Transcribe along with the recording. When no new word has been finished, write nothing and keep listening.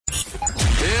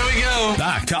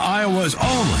Back to Iowa's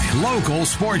only local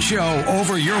sports show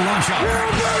over your lunch hour.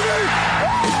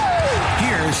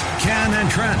 Here's Ken and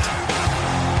Trent.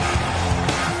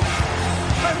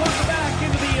 All right, welcome back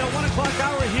into the 1 o'clock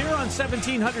hour here on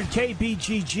 1700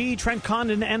 KBGG. Trent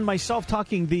Condon and myself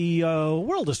talking the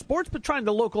world of sports, but trying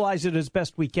to localize it as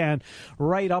best we can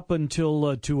right up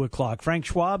until 2 o'clock. Frank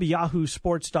Schwab,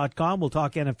 yahoosports.com, will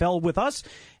talk NFL with us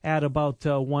at about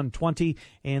 1:20,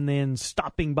 and then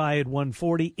stopping by at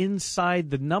 1:40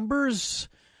 Inside the Numbers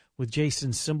with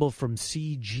Jason Symbol from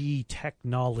CG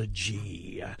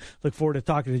Technology. Look forward to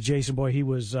talking to Jason. Boy, he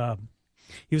was at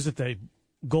the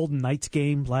Golden Knights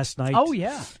game last night. Oh,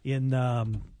 yeah. In,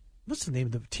 what's the name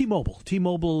of the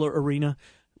T-Mobile Arena,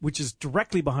 which is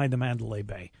directly behind the Mandalay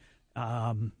Bay,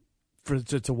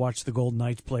 to watch the Golden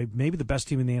Knights play maybe the best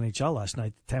team in the NHL last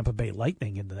night, the Tampa Bay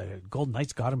Lightning, and the Golden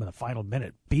Knights got them in the final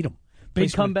minute, beat them.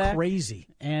 Big comeback. Crazy.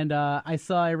 And I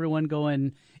saw everyone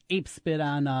going ape spit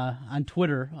on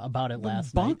Twitter about it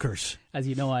last night. Bonkers. As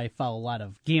you know, I follow a lot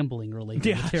of gambling-related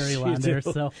Yeah, material you on there.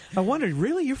 do. So I wondered,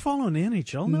 really, you're following the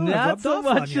NHL now? not so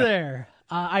much there.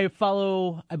 I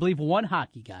follow, I believe, one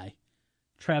hockey guy,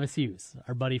 Travis Hughes,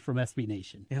 our buddy from SB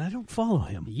Nation. And I don't follow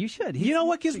him. You should. You know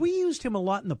what? Because we used him a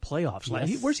lot in the playoffs.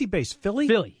 Yes. Where's he based? Philly?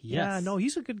 Philly, yes. Yeah, no,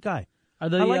 he's a good guy. Are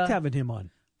the, I liked having him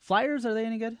on. Flyers, are they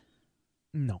any good?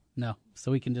 No. No.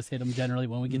 So we can just hit them generally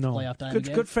when we get to playoff time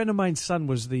again? Good friend of mine's son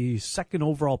was the second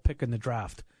overall pick in the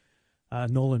draft.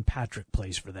 Nolan Patrick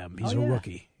plays for them. He's a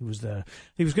rookie. He was going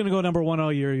to go number one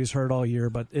all year. He was hurt all year,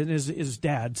 but his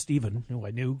dad, Steven, who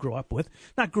I knew, but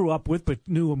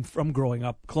knew him from growing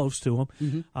up close to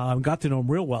him, got to know him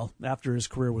real well after his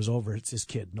career was over. It's his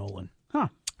kid, Nolan. Huh.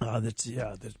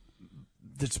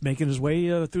 That's making his way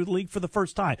through the league for the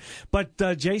first time.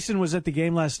 But Jason was at the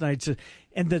game last night,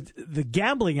 and the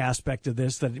gambling aspect of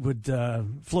this that would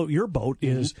float your boat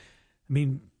is, I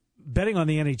mean, betting on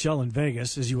the NHL in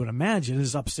Vegas, as you would imagine,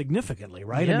 is up significantly,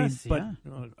 right? Yes,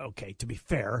 Okay, to be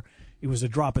fair, it was a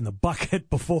drop in the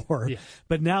bucket before. Yeah.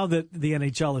 But now that the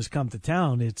NHL has come to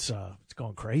town, it's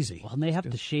going crazy. Well, and they have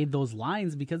to shade those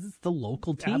lines because it's the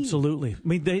local team. Absolutely. I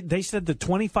mean, they said that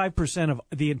 25% of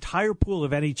the entire pool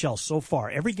of NHL so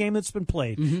far, every game that's been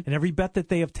played and every bet that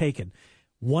they have taken,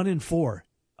 1 in 4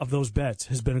 of those bets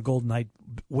has been a Golden Knight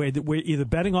where we're either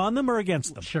betting on them or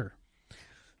against them. Sure.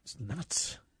 It's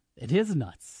nuts. It is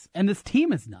nuts. And this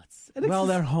team is nuts. Well,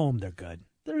 they're home. They're good.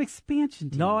 They're an expansion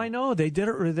team. No, I know. They did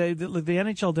it. The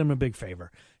NHL did them a big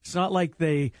favor. It's not like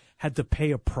they had to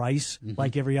pay a price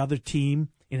like every other team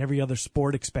in every other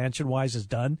sport expansion-wise has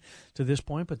done to this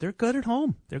point, but they're good at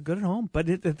home. But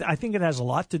I think it has a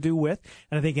lot to do with,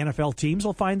 and I think NFL teams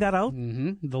will find that out.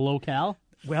 The locale.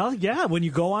 Well, yeah, when you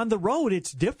go on the road,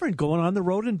 it's different going on the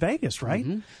road in Vegas, right?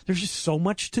 There's just so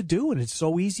much to do, and it's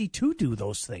so easy to do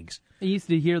those things. I used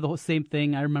to hear the same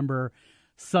thing. I remember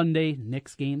Sunday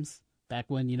Knicks games back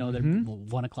when, they're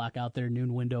 1 o'clock out there,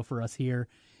 noon window for us here.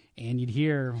 And you'd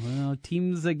hear,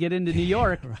 teams that get into New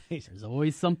York, right. There's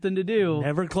always something to do.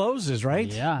 Never closes, right?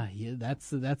 Yeah,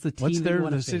 that's a team. What's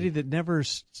the city that never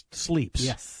sleeps?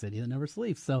 Yes, city that never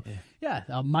sleeps. So,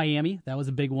 Miami, that was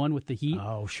a big one with the Heat.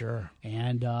 Oh, sure.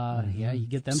 And, you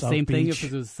get them. South Same thing Beach.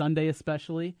 if it was Sunday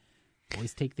especially.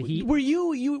 Always take the Heat. Were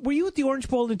you at the Orange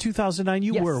Bowl in 2009?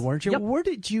 You Yes. were, weren't you? Yep. Where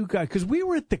did you guys? Because we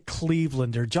were at the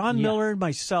Clevelander. John Miller and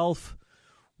myself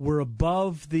were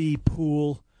above the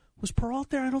pool. Was Peralt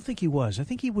there? I don't think he was. I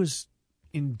think he was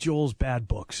in Joel's bad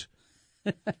books.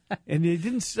 And he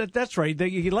didn't. That's right.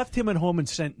 He left him at home and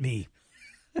sent me.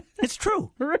 It's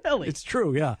true. Really? It's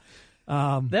true. Yeah.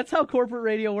 That's how corporate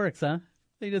radio works, huh?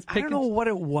 They just pick I don't know what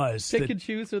it was. Pick and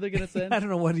choose who they're going to send. I don't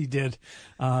know what he did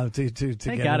to Thank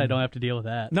get God him. I don't have to deal with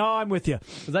that. No, I'm with you.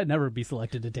 Because I'd never be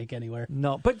selected to take anywhere.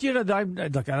 No, but look, I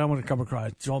don't want to come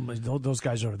across. Those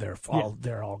guys over there,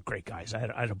 they're all great guys. I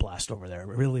had a blast over there. I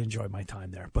really enjoyed my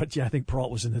time there. But I think Peralt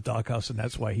was in the doghouse, and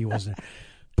that's why he wasn't.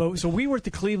 But so we were at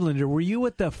the Clevelander. Were you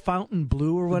at the Fountain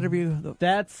Blue or whatever?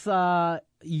 That's I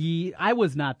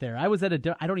was not there. I was at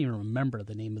I don't even remember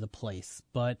the name of the place,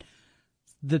 but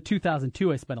the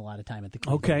 2002 I spent a lot of time at the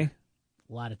Clevelander. Okay,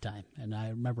 a lot of time, and I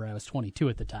remember I was 22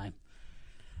 at the time.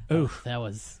 Oof. That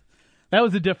was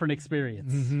a different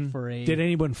experience for a. Did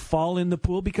anyone fall in the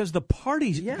pool because the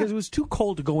parties? Yeah. Because it was too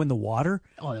cold to go in the water.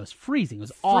 Oh, it was freezing. It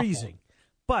was awful. Freezing.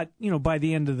 But, by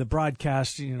the end of the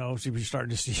broadcast, so we're starting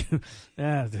to see,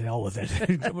 the hell with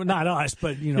it. Well, not us,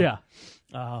 but,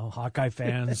 Hawkeye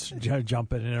fans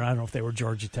jumping in. I don't know if they were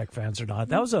Georgia Tech fans or not.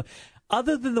 That was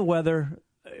other than the weather,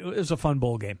 it was a fun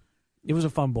bowl game. It was a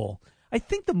fun bowl. I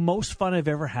think the most fun I've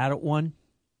ever had at one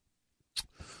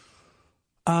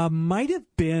might have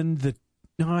been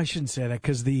no, I shouldn't say that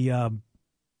because the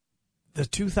the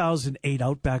 2008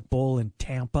 Outback Bowl in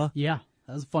Tampa. Yeah,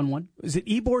 that was a fun one. Is it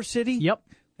Ybor City? Yep.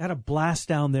 Had a blast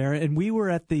down there, and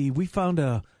we found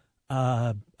a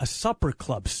supper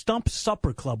club, Stump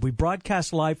Supper Club. We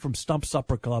broadcast live from Stump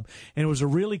Supper Club, and it was a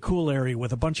really cool area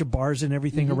with a bunch of bars and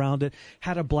everything around it.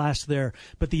 Had a blast there.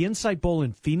 But the Insight Bowl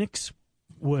in Phoenix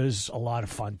was a lot of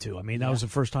fun, too. I mean, that was the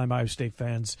first time Iowa State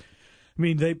fans, I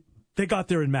mean, they got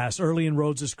there in mass early in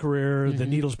Rhodes' career. The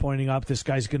needle's pointing up. This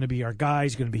guy's going to be our guy.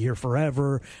 He's going to be here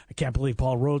forever. I can't believe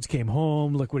Paul Rhodes came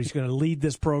home. Look what he's going to lead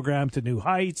this program to new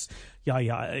heights. Yada,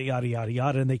 yada, yada, yada,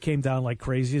 yada. And they came down like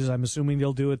crazies. I'm assuming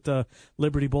they'll do it the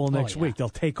Liberty Bowl next week. They'll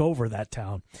take over that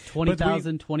town.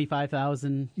 20,000,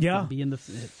 25,000. Yeah. Be in the.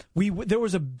 There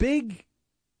was a big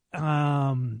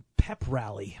pep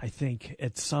rally, I think,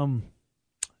 at some.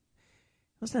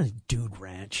 It wasn't a dude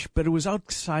ranch, but it was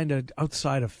outside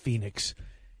of Phoenix,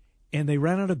 and they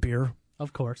ran out of beer.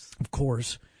 Of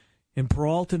course. And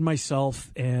Peralta and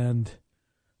myself and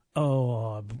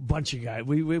a bunch of guys.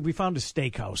 We found a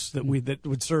steakhouse that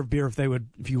would serve beer if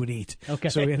you would eat. Okay.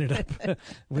 So we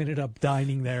ended up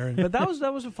dining there. But that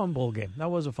was a fun bowl game.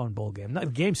 The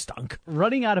game stunk.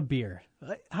 Running out of beer.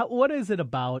 What is it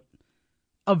about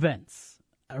events?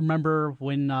 I remember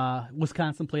when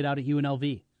Wisconsin played out at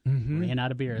UNLV. Ran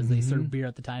out of beer as they served beer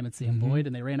at the time at Sam Boyd,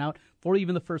 and they ran out before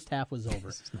even the first half was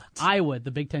over. Iowa, the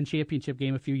Big Ten championship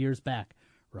game a few years back,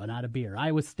 run out of beer.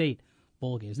 Iowa State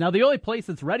bowl games. Now the only place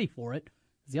that's ready for it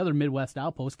is the other Midwest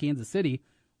outpost, Kansas City.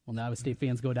 Well, now Iowa State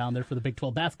fans go down there for the Big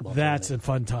 12 basketball. That's a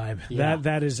fun time. Yeah.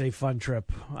 That is a fun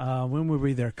trip. When were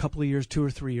we there? A couple of years, 2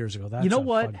 or 3 years ago. That's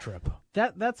fun trip.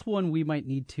 That's one we might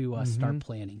need to start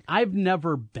planning. I've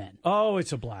never been. Oh,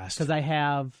 it's a blast. Because I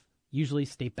have usually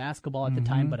state basketball at the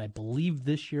time, but I believe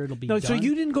this year it'll be done. So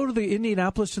you didn't go to the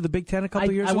Indianapolis to the Big Ten a couple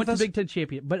of years ago? I went to the Big Ten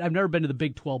champion, but I've never been to the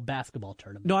Big 12 basketball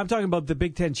tournament. No, I'm talking about the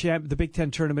Big Ten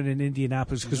tournament in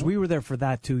Indianapolis, because we were there for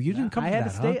that too. You didn't come to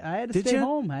that, I had to stay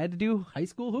home. I had to do high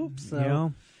school hoops. So yeah.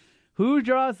 Who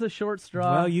draws the short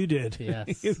straw? Well, you did.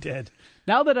 Yes. You did.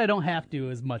 Now that I don't have to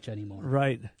as much anymore.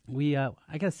 Right. I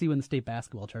got to see when the state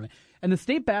basketball tournament. And the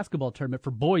state basketball tournament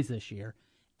for boys this year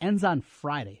ends on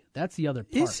Friday. That's the other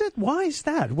part. Is it? Why is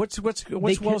that? What's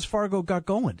Wells Fargo got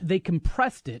going? They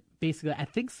compressed it, basically. I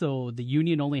think so. The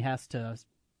union only has to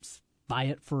buy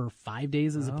it for 5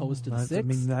 days as opposed to the 6. I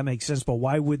mean, that makes sense, but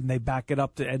why wouldn't they back it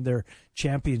up to end their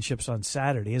championships on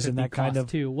Saturday? Isn't that kind of...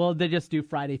 too. Well, they just do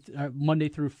Monday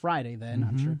through Friday then.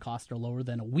 I'm sure costs are lower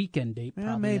than a weekend date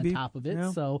probably on top of it.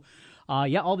 Yeah. So,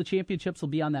 all the championships will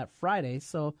be on that Friday.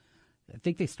 So I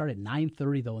think they start at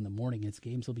 9:30, though, in the morning. Its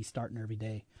games will be starting every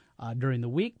day during the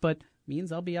week, but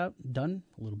means I'll be done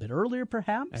a little bit earlier,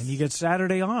 perhaps. And you get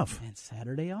Saturday off.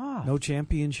 No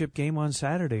championship game on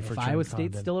Saturday for Iowa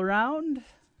State's still around.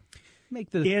 Make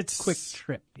the quick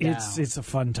trip down. It's a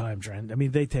fun time, Trent. I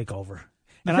mean, they take over.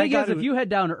 The thing is, if you head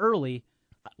down early,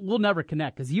 we'll never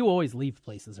connect because you always leave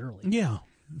places early. Yeah.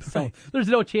 So there's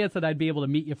no chance that I'd be able to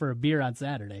meet you for a beer on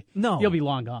Saturday. No. You'll be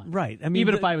long gone. Right. I mean,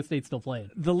 even if Iowa State's still playing.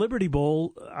 The Liberty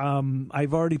Bowl,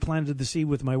 I've already planted the seed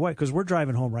with my wife because we're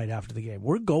driving home right after the game.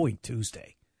 We're going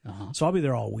Tuesday. So I'll be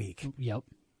there all week. Yep.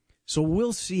 So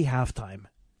we'll see halftime.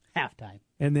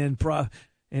 And then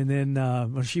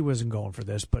well, she wasn't going for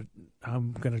this, but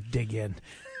I'm going to dig in.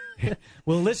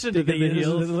 We'll listen to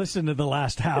the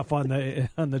last half on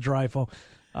the drive home.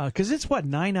 Because it's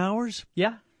 9 hours?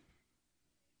 Yeah.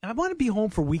 I want to be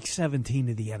home for Week 17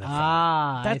 of the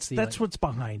NFL. That's what's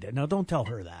behind it. Now, don't tell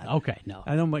her that. Okay, no.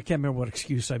 I can't remember what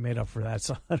excuse I made up for that.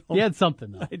 So you had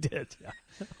something, though. I did.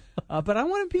 Yeah. But I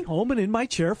want to be home and in my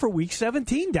chair for Week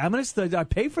 17. Damn it! I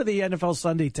pay for the NFL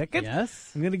Sunday ticket.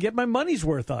 Yes, I'm going to get my money's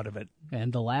worth out of it.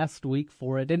 And the last week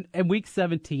for it, and Week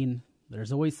 17,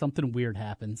 there's always something weird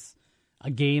happens.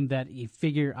 A game that you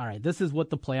figure, all right, this is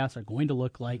what the playoffs are going to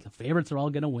look like. The favorites are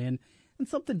all going to win. And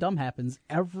something dumb happens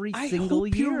every single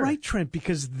year. You're right, Trent,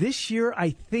 because this year, I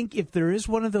think if there is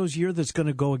one of those years that's going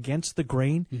to go against the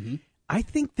grain, I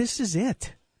think this is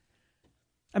it.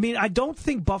 I mean, I don't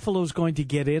think Buffalo's going to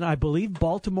get in. I believe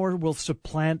Baltimore will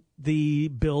supplant the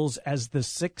Bills as the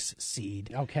 6th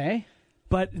seed. Okay.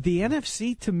 But the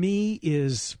NFC, to me,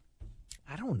 is,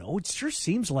 I don't know, it sure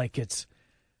seems like it's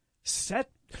set.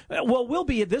 Well, we'll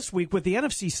be this week with the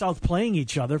NFC South playing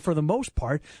each other for the most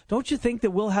part. Don't you think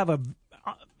that we'll have a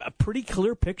pretty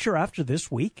clear picture after this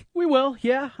week? We will,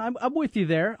 yeah. I'm with you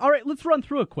there. All right, let's run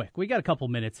through it quick. We got a couple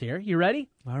minutes here. You ready?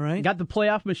 All right. Got the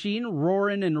playoff machine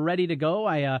roaring and ready to go.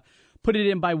 I put it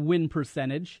in by win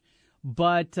percentage.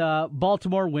 But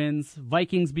Baltimore wins.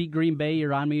 Vikings beat Green Bay.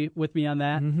 You're with me on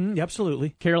that? Mm-hmm,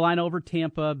 absolutely. Carolina over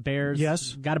Tampa. Bears.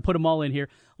 Yes. Got to put them all in here.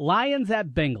 Lions at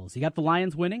Bengals. You got the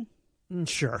Lions winning?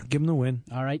 Sure, give them the win.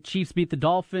 All right, Chiefs beat the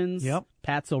Dolphins. Yep.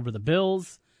 Pats over the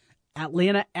Bills.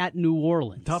 Atlanta at New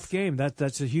Orleans. Tough game.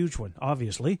 That's a huge one,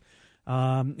 obviously.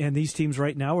 And these teams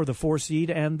right now are the 4 seed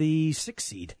and the 6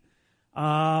 seed.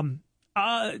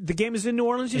 The game is in New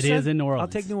Orleans, you said? It is in New Orleans.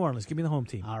 I'll take New Orleans. Give me the home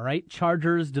team. All right,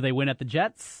 Chargers, do they win at the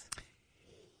Jets?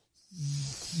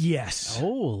 Yes.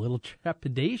 Oh, a little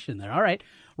trepidation there. All right,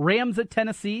 Rams at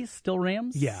Tennessee, still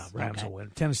Rams? Yeah, Rams Okay. will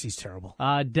win. Tennessee's terrible.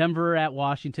 Denver at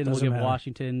Washington. Doesn't We'll give matter.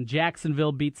 Washington.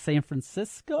 Jacksonville beats San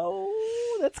Francisco.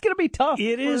 That's going to be tough.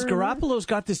 It is. Garoppolo's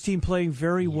got this team playing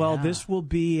very well. Yeah. This will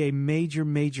be a major,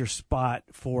 major spot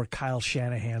for Kyle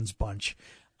Shanahan's bunch.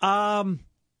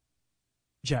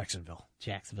 Jacksonville.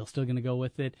 Jacksonville still going to go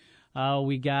with it.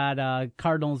 We got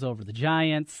Cardinals over the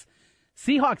Giants.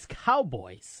 Seahawks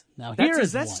Cowboys. Now here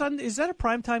Is that one. Sunday? Is that a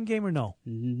primetime game or no?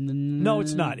 No,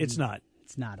 it's not. It's not.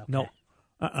 It's not. Okay.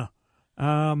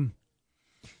 No.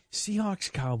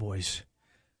 Seahawks Cowboys.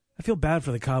 I feel bad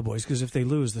for the Cowboys because if they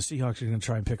lose, the Seahawks are going to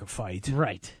try and pick a fight.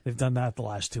 Right. They've done that the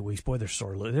last 2 weeks. Boy, they're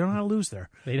sore. They don't know how to lose there.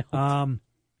 They don't.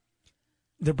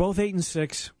 They're both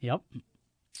 8-6. Yep.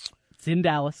 It's in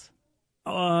Dallas.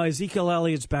 Ezekiel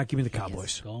Elliott's back. Give me the Yes,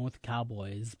 Cowboys. going with the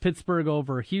Cowboys. Pittsburgh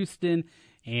over Houston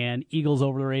and Eagles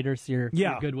over the Raiders. You're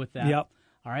good with that. Yep.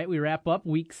 All right, we wrap up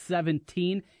Week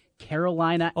 17.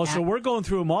 Carolina. Oh, so we're going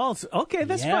through them all. Okay,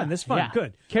 that's fun. That's fun. Yeah.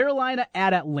 Good. Carolina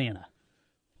at Atlanta.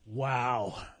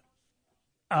 Wow.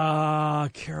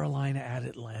 Carolina at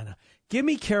Atlanta. Give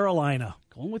me Carolina.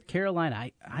 Going with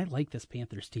Carolina. I like this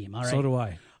Panthers team. All right. So do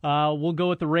I. We'll go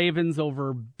with the Ravens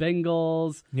over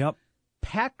Bengals. Yep.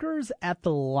 Packers at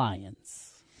the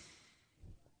Lions.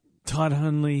 Todd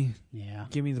Hundley. Yeah.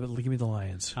 Give me the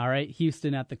Lions. All right.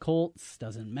 Houston at the Colts.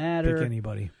 Doesn't matter. Pick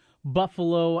anybody.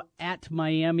 Buffalo at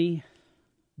Miami.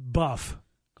 Buff.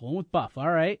 Going with Buff. All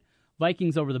right.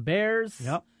 Vikings over the Bears.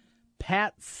 Yep.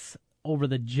 Pats over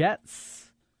the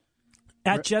Jets.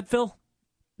 At Jetville.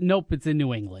 Nope, it's in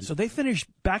New England. So they finish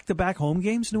back-to-back home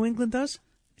games, New England does?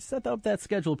 Set up that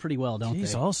schedule pretty well, don't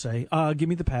Jeez, they? I'll say. Give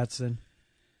me the Pats then.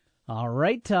 All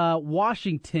right.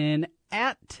 Washington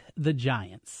at the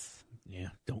Giants. Yeah,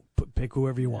 don't pick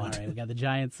whoever you want. All right, we got the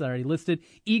Giants already listed.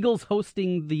 Eagles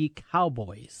hosting the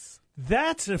Cowboys.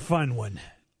 That's a fun one.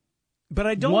 But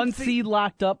I don't One think, seed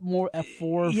locked up more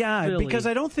for Yeah, Philly. because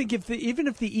I don't think even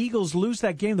if the Eagles lose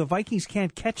that game, the Vikings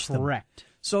can't catch them. Correct.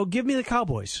 So give me the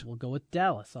Cowboys. We'll go with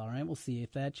Dallas. All right, we'll see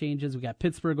if that changes. We got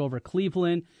Pittsburgh over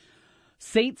Cleveland.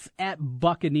 Saints at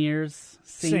Buccaneers.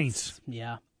 Saints.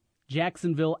 Yeah.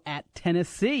 Jacksonville at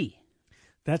Tennessee.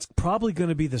 That's probably going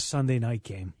to be the Sunday night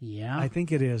game. Yeah. I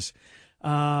think it is.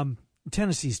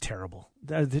 Tennessee's terrible.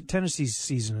 The Tennessee's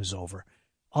season is over.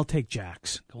 I'll take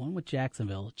Jacks. Going with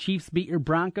Jacksonville. Chiefs beat your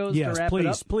Broncos Yes, to wrap it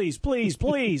up.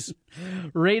 please.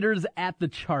 Raiders at the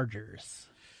Chargers.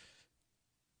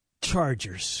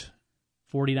 Chargers.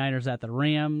 49ers at the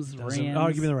Rams. Give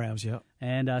Rams. me the Rams, yeah.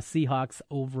 And Seahawks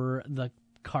over the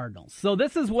Cardinals. So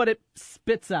this is what it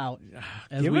spits out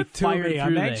as Give we it to fire me. through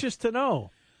I'm the anxious to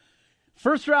know.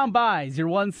 First round buys. Your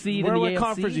 1 seed in the What AFC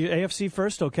conference? AFC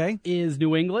first, okay. is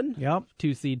New England. Yep.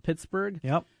 2 seed Pittsburgh.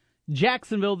 Yep.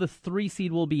 Jacksonville, the 3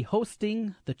 seed, will be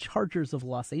hosting the Chargers of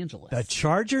Los Angeles. The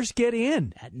Chargers get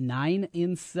in. At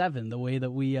 9-7, the way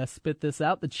that we spit this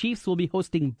out. The Chiefs will be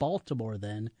hosting Baltimore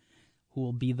then, who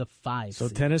will be the 5 So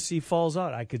seed. Tennessee falls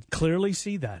out. I could clearly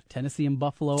see that. Tennessee and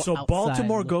Buffalo So outside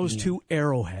Baltimore goes looking in. to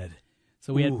Arrowhead.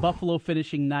 So we Ooh. had Buffalo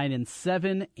finishing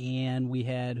 9-7, and we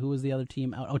had, who was the other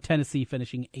team out? Oh, Tennessee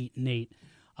finishing 8-8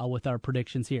 with our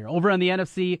predictions here. Over on the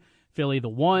NFC, Philly the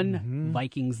 1,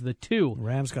 Vikings the 2.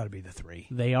 Rams got to be the 3.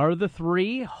 They are the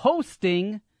 3,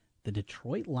 hosting the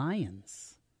Detroit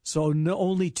Lions. So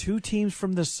only 2 teams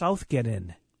from the South get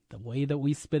in. The way that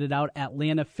we spit it out,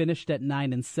 Atlanta finished at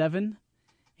 9-7,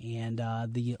 and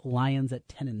the Lions at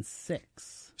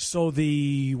 10-6. So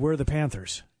where are the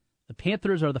Panthers? The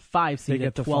Panthers are the 5 seed They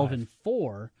at get the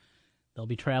 12-4. They'll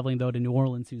be traveling though to New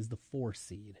Orleans, who's the 4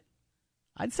 seed.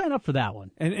 I'd sign up for that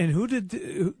one. And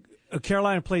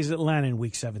Carolina plays Atlanta in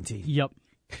Week 17. Yep.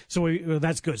 So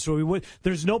that's good. So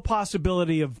there's no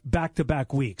possibility of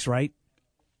back-to-back weeks, right?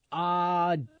 Don't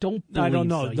I don't believe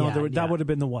know. so. No, Yeah, that would have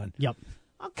been the one. Yep.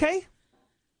 Okay.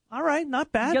 All right,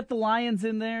 not bad. Get the Lions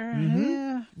in there.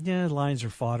 Yeah. Yeah, the Lions are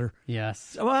fodder.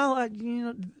 Yes. Well,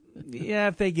 yeah,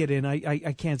 if they get in,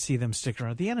 I can't see them sticking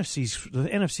around. The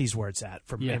NFC's where it's at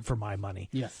for my money.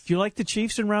 Yes. Do you like the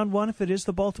Chiefs in round 1 if it is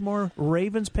the Baltimore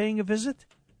Ravens paying a visit?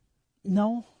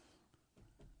 No.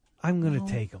 I'm going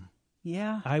to take them.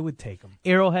 Yeah. I would take them.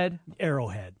 Arrowhead.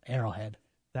 Arrowhead.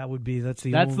 That's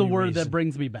the only word reason. that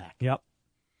brings me back. Yep.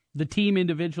 The team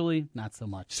individually, not so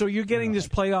much. So you're getting this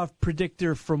playoff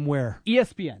predictor from where?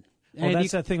 ESPN. Oh, And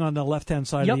that's that thing on the left-hand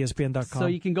side Yep. of ESPN.com. So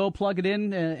you can go plug it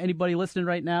in. Anybody listening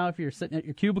right now, if you're sitting at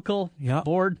your cubicle,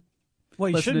 bored. Well,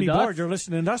 you shouldn't be listening to bored. us. You're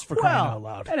listening to us for crying out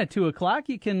loud. And at 2 o'clock,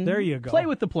 you can There you go. play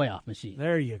with the playoff machine.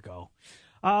 There you go.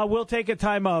 We'll take a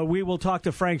time out. We will talk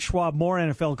to Frank Schwab. More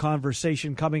NFL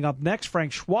conversation coming up next.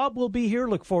 Frank Schwab will be here.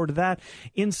 Look forward to that.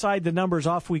 Inside the Numbers,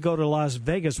 off we go to Las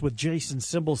Vegas with Jason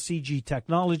Simbal, CG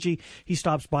Technology. He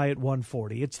stops by at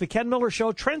 1:40. It's the Ken Miller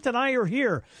Show. Trent and I are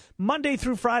here Monday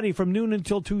through Friday from noon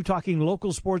until 2, talking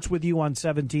local sports with you on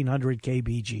 1700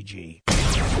 KBGG.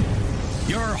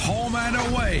 Your home and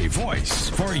away voice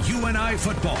for UNI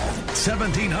football.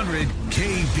 1700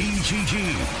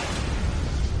 KBGG.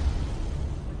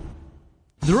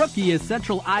 The Rookie is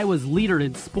Central Iowa's leader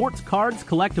in sports cards,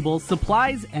 collectibles,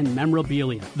 supplies, and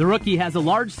memorabilia. The Rookie has a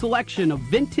large selection of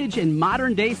vintage and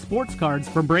modern-day sports cards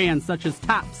from brands such as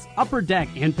Topps, Upper Deck,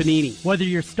 and Panini. Whether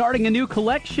you're starting a new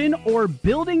collection or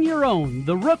building your own,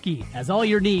 The Rookie has all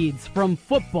your needs from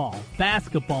football,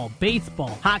 basketball,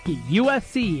 baseball, hockey,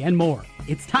 UFC, and more.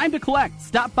 It's time to collect.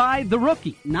 Stop by The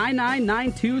Rookie,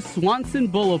 9992 Swanson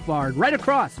Boulevard, right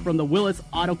across from the Willis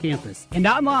Auto Campus, and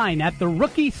online at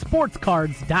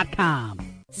therookie-sportscards.com.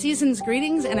 Season's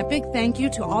greetings and a big thank you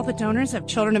to all the donors of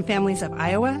Children and Families of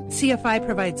Iowa. CFI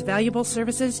provides valuable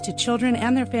services to children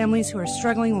and their families who are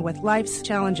struggling with life's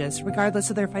challenges, regardless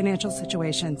of their financial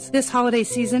situations. This holiday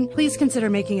season, please consider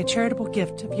making a charitable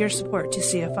gift of your support to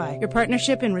CFI. Your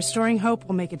partnership in restoring hope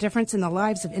will make a difference in the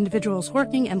lives of individuals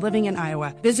working and living in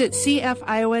Iowa. Visit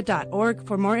cfiowa.org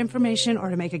for more information or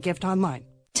to make a gift online.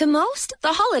 To most,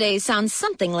 the holidays sound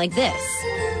something like this.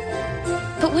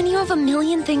 But when you have a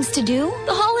million things to do,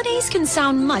 the holidays can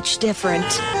sound much different.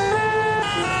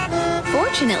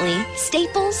 Fortunately,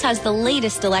 Staples has the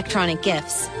latest electronic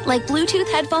gifts, like Bluetooth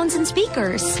headphones and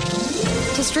speakers,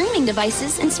 to streaming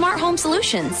devices and smart home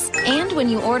solutions. And when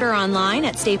you order online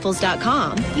at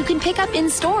staples.com, you can pick up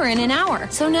in-store in an hour.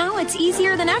 So now it's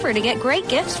easier than ever to get great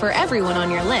gifts for everyone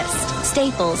on your list.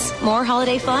 Staples. More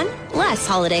holiday fun, less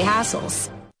holiday hassles.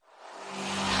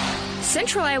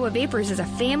 Central Iowa Vapors is a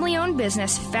family-owned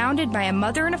business founded by a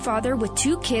mother and a father with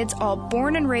 2 kids, all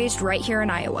born and raised right here in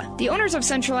Iowa. The owners of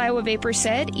Central Iowa Vapors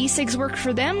said e-cigs worked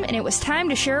for them and it was time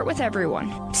to share it with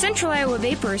everyone. Central Iowa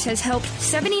Vapors has helped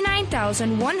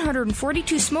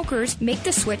 79,142 smokers make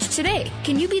the switch today.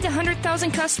 Can you be the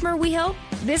 100,000 customer we help?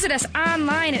 Visit us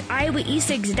online at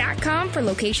iowaecigs.com for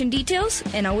location details.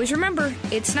 And always remember,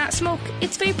 it's not smoke,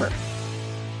 it's vapor.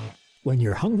 When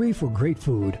you're hungry for great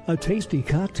food, a tasty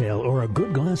cocktail, or a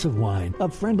good glass of wine, a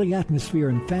friendly atmosphere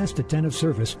and fast attentive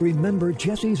service, remember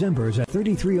Jesse's Embers at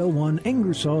 3301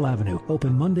 Ingersoll Avenue.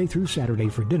 Open Monday through Saturday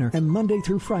for dinner and Monday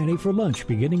through Friday for lunch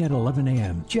beginning at 11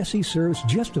 a.m. Jesse serves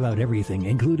just about everything,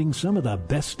 including some of the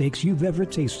best steaks you've ever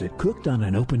tasted, cooked on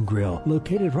an open grill.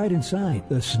 Located right inside,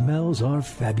 the smells are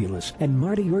fabulous. And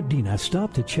Marty or Dina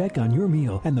stop to check on your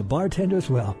meal, and the bartenders,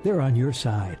 well, they're on your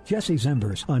side. Jesse's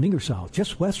Embers on Ingersoll,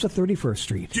 just west of 31st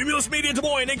Street. Cumulus Media Des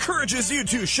Moines encourages you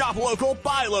to shop local,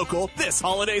 buy local this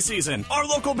holiday season. Our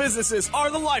local businesses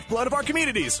are the lifeblood of our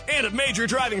communities and a major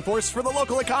driving force for the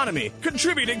local economy,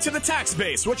 contributing to the tax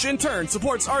base, which in turn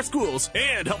supports our schools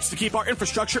and helps to keep our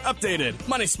infrastructure updated.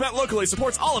 Money spent locally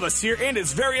supports all of us here and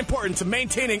is very important to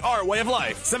maintaining our way of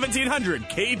life. 1700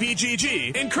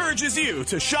 KBGG encourages you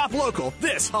to shop local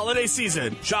this holiday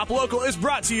season. Shop Local is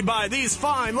brought to you by these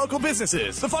fine local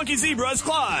businesses: the Funky Zebras,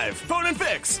 Clive, Phone and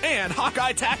Fix, and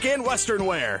Hawkeye Tack and Western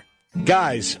Wear.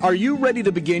 Guys, are you ready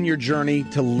to begin your journey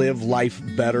to live life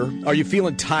better? Are you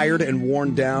feeling tired and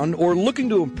worn down, or looking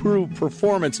to improve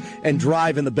performance and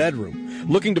drive in the bedroom?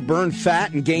 Looking to burn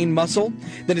fat and gain muscle?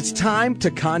 Then it's time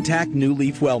to contact New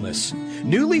Leaf Wellness.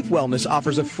 New Leaf Wellness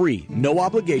offers a free,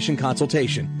 no-obligation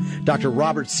consultation. Dr.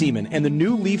 Robert Seaman and the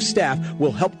New Leaf staff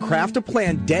will help craft a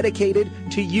plan dedicated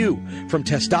to you. From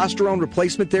testosterone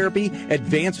replacement therapy,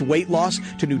 advanced weight loss,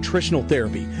 to nutritional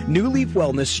therapy, New Leaf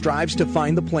Wellness strives to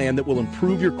find the plan that will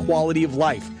improve your quality of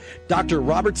life. Dr.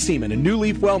 Robert Seaman and New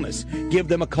Leaf Wellness. Give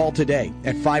them a call today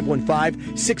at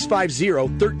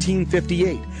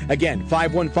 515-650-1358. Again,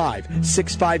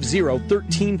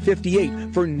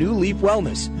 515-650-1358 for New Leaf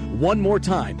Wellness. One more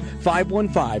time,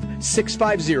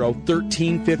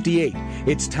 515-650-1358.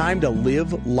 It's time to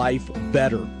live life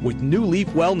better with New Leaf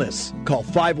Wellness. Call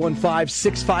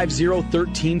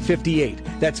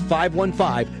 515-650-1358. That's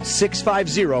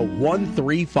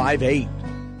 515-650-1358.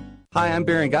 Hi, I'm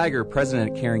Baron Geiger,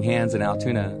 president at Caring Hands in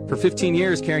Altoona. For 15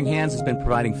 years, Caring Hands has been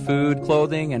providing food,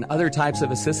 clothing, and other types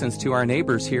of assistance to our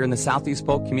neighbors here in the Southeast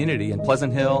Polk community in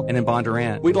Pleasant Hill and in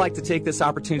Bondurant. We'd like to take this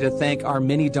opportunity to thank our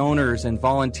many donors and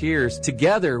volunteers.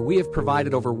 Together, we have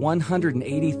provided over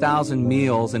 180,000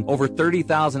 meals and over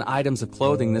 30,000 items of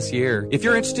clothing this year. If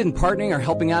you're interested in partnering or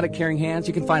helping out at Caring Hands,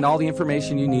 you can find all the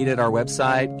information you need at our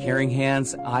website,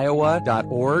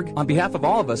 caringhandsiowa.org. On behalf of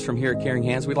all of us from here at Caring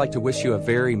Hands, we'd like to wish you a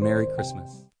very Merry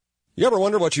Christmas. You ever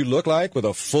wonder what you look like with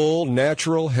a full,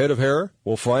 natural head of hair?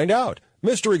 Well, find out.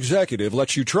 Mr. Executive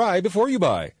lets you try before you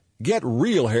buy. Get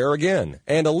real hair again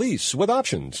and a lease with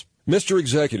options. Mr.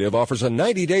 Executive offers a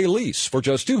 90-day lease for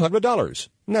just $200.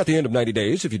 And at the end of 90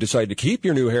 days, if you decide to keep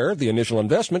your new hair, the initial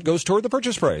investment goes toward the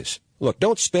purchase price. Look,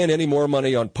 don't spend any more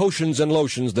money on potions and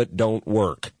lotions that don't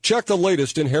work. Check the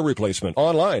latest in hair replacement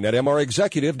online at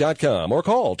mrexecutive.com or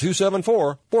call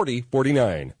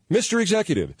 274-4049. Mr.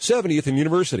 Executive, 70th and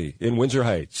University in Windsor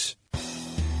Heights.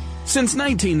 Since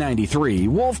 1993,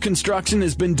 Wolf Construction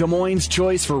has been Des Moines'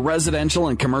 choice for residential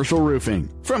and commercial roofing.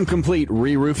 From complete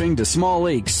re-roofing to small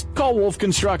leaks, call Wolf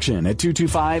Construction at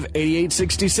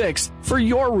 225-8866 for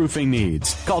your roofing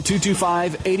needs. Call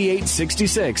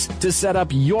 225-8866 to set up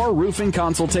your roofing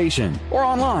consultation or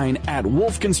online at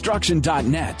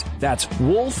wolfconstruction.net. That's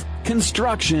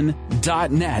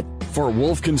wolfconstruction.net for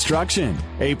Wolf Construction.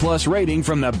 A+ rating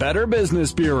from the Better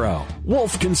Business Bureau.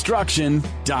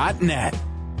 wolfconstruction.net.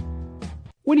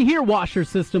 When you hear Washer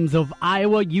Systems of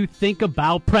Iowa, you think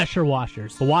about pressure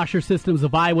washers. The Washer Systems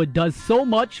of Iowa does so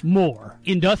much more.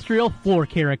 Industrial floor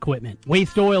care equipment,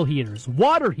 waste oil heaters,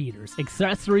 water heaters,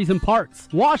 accessories and parts,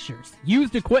 washers,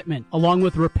 used equipment, along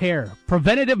with repair,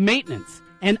 preventative maintenance,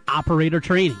 and operator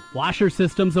training. Washer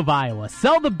Systems of Iowa.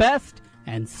 Sell the best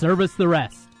and service the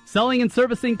rest. Selling and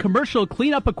servicing commercial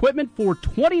cleanup equipment for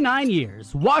 29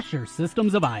 years. Washer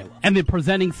Systems of Iowa. And the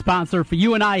presenting sponsor for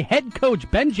you and I, head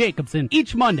coach Ben Jacobson,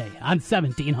 each Monday on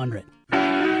 1700.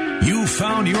 You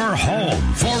found your home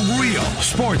for real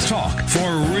sports talk for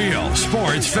real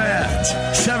sports fans.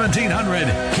 1700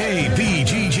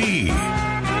 KBGG.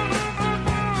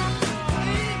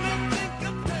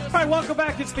 All right, welcome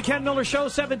back. It's the Ken Miller Show,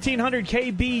 1700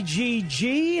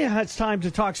 KBGG. It's time to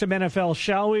talk some NFL,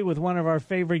 shall we, with one of our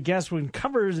favorite guests who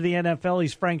covers the NFL.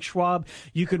 He's Frank Schwab.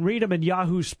 You can read him at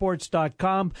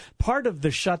yahoosports.com. Part of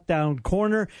the Shutdown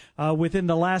Corner. Within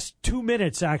the last 2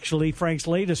 minutes, actually, Frank's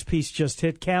latest piece just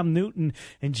hit Cam Newton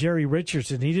and Jerry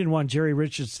Richardson. He didn't want Jerry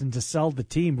Richardson to sell the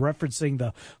team, referencing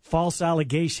the false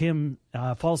allegations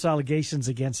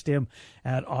against him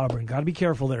at Auburn. Got to be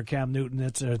careful there, Cam Newton.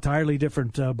 It's an entirely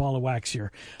different ball of wax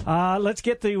here. Let's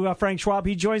get to Frank Schwab.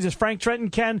 He joins us. Frank Trenton,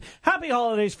 Ken. Happy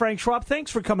holidays, Frank Schwab.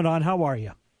 Thanks for coming on. How are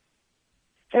you?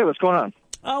 Hey, what's going on?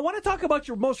 I want to talk about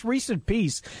your most recent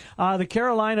piece, the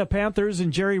Carolina Panthers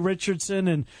and Jerry Richardson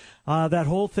and that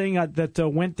whole thing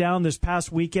that went down this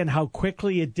past weekend, how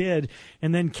quickly it did,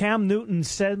 and then Cam Newton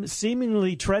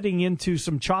seemingly treading into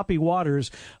some choppy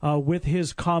waters with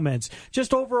his comments.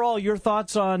 Just overall, your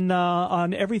thoughts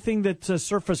on everything that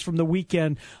surfaced from the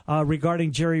weekend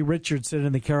regarding Jerry Richardson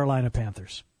and the Carolina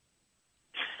Panthers.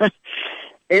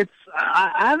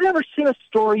 I've never seen a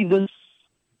story this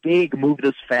big move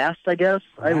this fast, I guess.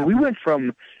 We went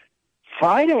from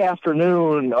Friday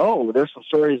afternoon, there's some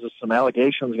stories of some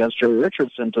allegations against Jerry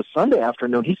Richardson, to Sunday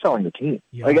afternoon, he's selling the team.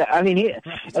 Yeah.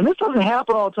 And this doesn't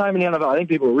happen all the time in the NFL. I think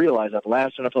people realize that the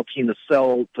last NFL team to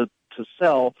sell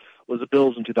was the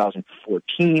Bills in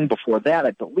 2014. Before that,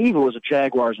 I believe it was the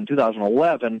Jaguars in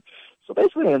 2011. So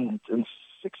basically in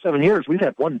 6-7 years, we've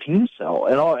had one team sell.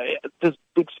 And this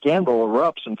big scandal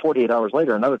erupts, and 48 hours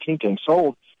later, another team getting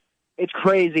sold. It's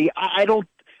crazy. I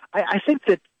think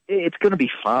that it's going to be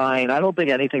fine. I don't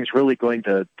think anything's really going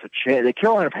to change. The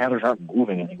Carolina Panthers aren't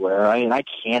moving anywhere. I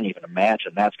can't even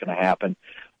imagine that's going to happen.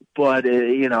 But,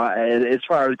 as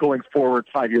far as going forward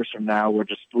 5 years from now, we'll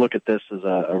just look at this as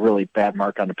a really bad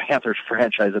mark on the Panthers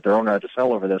franchise that their owner had to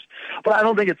sell over this. But I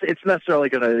don't think it's necessarily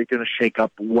going to shake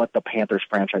up what the Panthers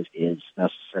franchise is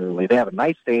necessarily. They have a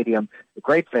nice stadium,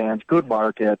 great fans, good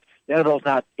market. The NFL's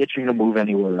not itching to move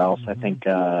anywhere else, I think.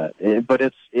 But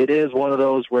it is one of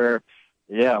those where,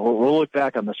 we'll look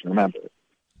back on this and remember it.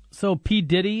 So P.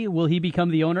 Diddy, will he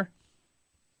become the owner?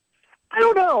 I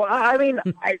don't know. I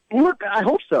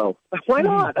hope so. Why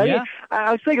not? Yeah.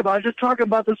 I was thinking about it. I was just talking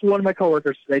about this with one of my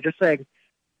coworkers today, just saying,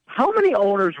 how many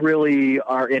owners really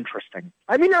are interesting?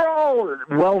 They're all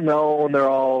well-known. They're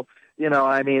all,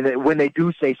 when they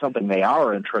do say something, they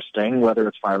are interesting, whether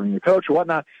it's firing your coach or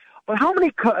whatnot. But how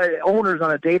many owners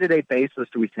on a day-to-day basis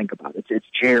do we think about? It's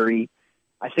Jerry.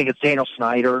 I think it's Daniel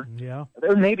Snyder. Yeah.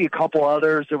 There may be a couple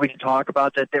others that we can talk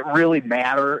about that really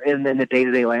matter in the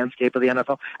day-to-day landscape of the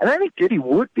NFL. And I think Diddy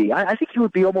would be. I think he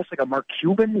would be almost like a Mark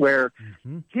Cuban, where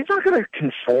he's not going to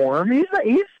conform. He's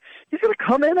going to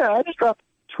come in and I just dropped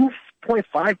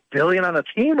 $2.5 billion on a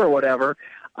team or whatever.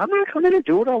 I'm going to come in and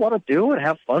do what I want to do and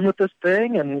have fun with this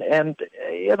thing and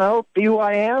be who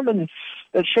I am and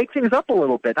shake things up a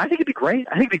little bit. I think it'd be great.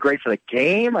 I think it'd be great for the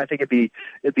game. I think it'd be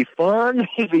fun.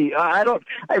 I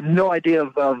have no idea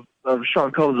of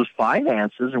Sean Combs'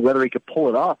 finances and whether he could pull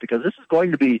it off, because this is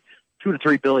going to be $2 to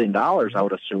 $3 billion, I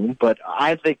would assume. But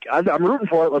I think I'm rooting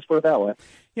for it. Let's put it that way.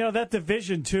 You know, that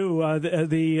division, too,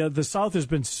 the South has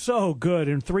been so good,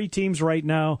 and 3 teams right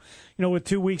now, with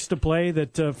 2 weeks to play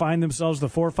that find themselves the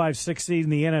 4, 5, 6 seed in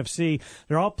the NFC.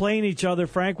 They're all playing each other,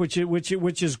 Frank, which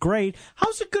is great.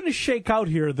 How's it going to shake out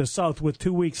here, the South, with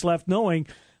 2 weeks left, knowing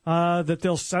that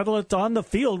they'll settle it on the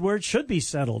field where it should be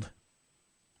settled?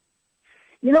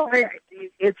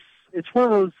 It's one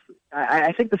of those.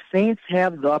 I think the Saints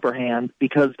have the upper hand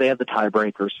because they have the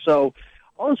tiebreakers. So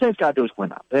all the Saints got to do is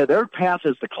win out. Their path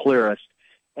is the clearest,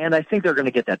 and I think they're going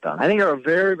to get that done. I think they're a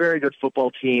very, very good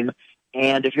football team.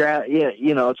 And if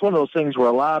it's one of those things where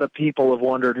a lot of people have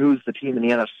wondered who's the team in the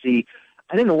NFC.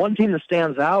 I think the one team that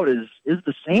stands out is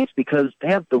the Saints, because they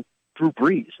have Drew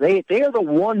Brees. They are the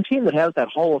one team that has that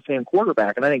Hall of Fame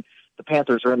quarterback, and I think the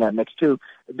Panthers are in that mix too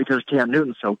because Cam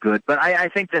Newton's so good. But I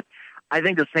think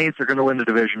the Saints are going to win the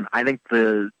division. I think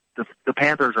the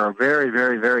Panthers are a very,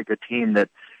 very, very good team that,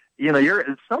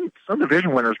 some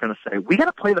division winner is going to say, we got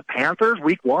to play the Panthers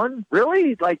week 1?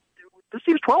 Really? Like, this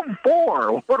team's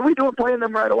 12-4. What are we doing playing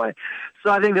them right away? So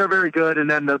I think they're very good. And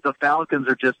then the Falcons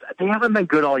are they haven't been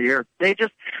good all year. They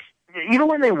just, even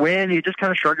when they win, you just kind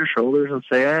of shrug your shoulders and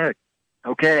say, hey,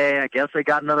 okay, I guess they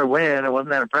got another win. It wasn't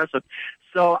that impressive.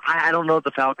 So I don't know if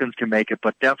the Falcons can make it,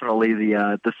 but definitely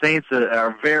the Saints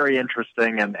are very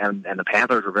interesting, and the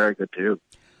Panthers are very good too.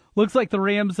 Looks like the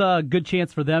Rams, a good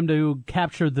chance for them to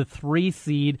capture the 3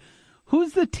 seed.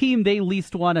 Who's the team they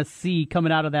least want to see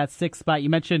coming out of that 6th spot? You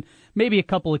mentioned maybe a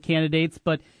couple of candidates,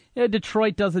 but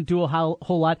Detroit doesn't do a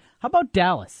whole lot. How about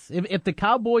Dallas? If the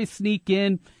Cowboys sneak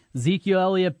in, Ezekiel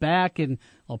Elliott back, and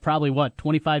probably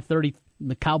 25, 30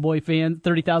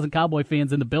 30,000 Cowboy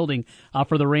fans in the building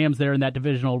for the Rams there in that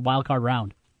divisional wildcard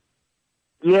round.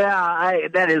 Yeah,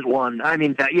 that is one. I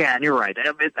mean, and you're right.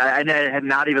 I had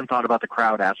not even thought about the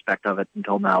crowd aspect of it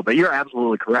until now, but you're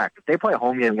absolutely correct. If they play a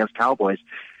home game against Cowboys,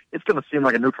 it's going to seem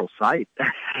like a neutral site.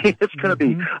 It's going to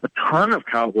be a ton of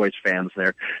Cowboys fans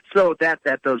there. So that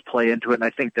does play into it, and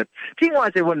I think that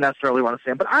team-wise they wouldn't necessarily want to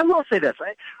say it. But I will say this.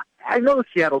 I know the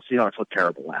Seattle Seahawks looked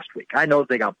terrible last week. I know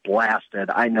they got blasted.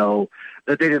 I know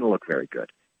that they didn't look very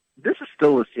good. This is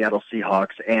still the Seattle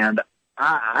Seahawks, and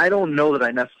I don't know that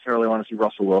I necessarily want to see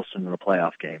Russell Wilson in a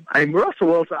playoff game. I mean, Russell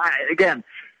Wilson, again,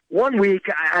 1 week,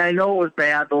 I know it was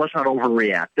bad, but let's not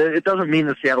overreact. It doesn't mean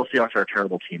the Seattle Seahawks are a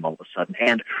terrible team all of a sudden.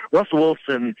 And Russell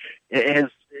Wilson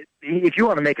if you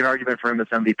want to make an argument for him as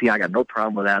MVP, I got no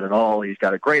problem with that at all. He's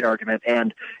got a great argument.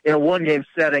 And in a one-game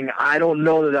setting, I don't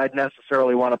know that I'd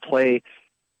necessarily want to play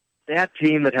that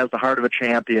team that has the heart of a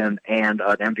champion and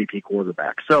an MVP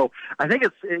quarterback. So I think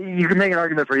you can make an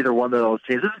argument for either one of those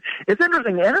teams. It's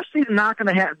interesting. The NFC is not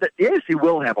going to have the AFC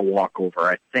will have a walkover,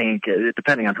 I think,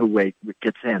 depending on who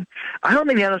gets in. I don't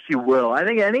think the NFC will. I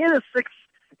think any of the six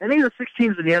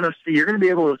teams in the NFC, you're going to be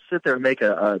able to sit there and make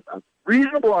a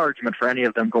reasonable argument for any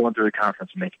of them going through the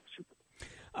conference and making the Super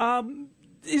Bowl.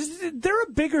 Is there a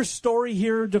bigger story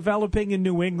here developing in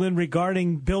New England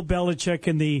regarding Bill Belichick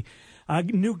and the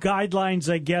new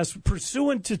guidelines, I guess,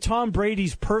 pursuant to Tom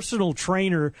Brady's personal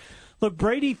trainer? Look,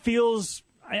 Brady feels,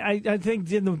 I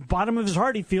think in the bottom of his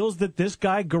heart, he feels that this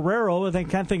guy, Guerrero, I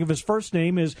can't think of his first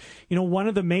name, is one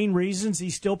of the main reasons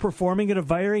he's still performing at a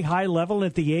very high level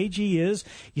at the age he is.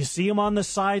 You see him on the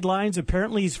sidelines.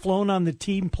 Apparently he's flown on the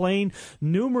team plane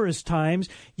numerous times.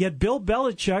 Yet Bill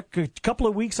Belichick, a couple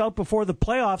of weeks out before the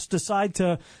playoffs, decide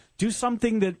to do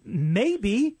something that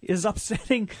maybe is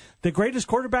upsetting the greatest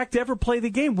quarterback to ever play the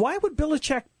game. Why would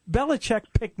Belichick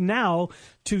pick now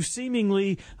to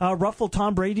seemingly ruffle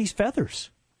Tom Brady's feathers?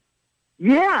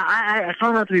 Yeah, I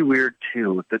found that to be weird,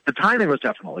 too. The timing was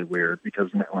definitely weird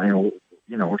because, we're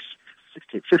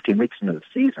 15 weeks into the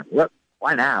season.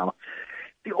 Why now?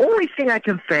 The only thing I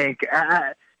can think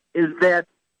is that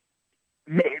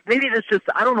maybe this just,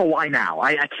 I don't know why now.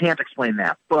 I can't explain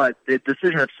that. But the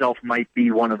decision itself might be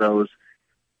one of those.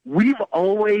 We've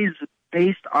always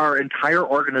based our entire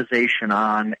organization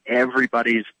on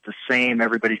everybody's the same,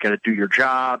 everybody's got to do your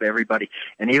job,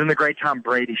 and even the great Tom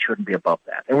Brady shouldn't be above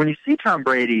that. And when you see Tom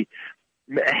Brady,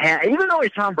 even though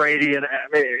he's Tom Brady, and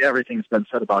everything's been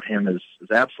said about him is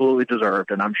absolutely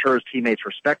deserved, and I'm sure his teammates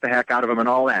respect the heck out of him and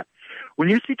all that. When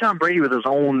you see Tom Brady with his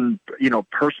own,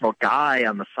 personal guy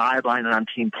on the sideline and on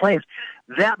team plays,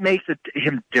 that makes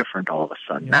him different all of a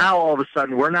sudden. Yeah. Now all of a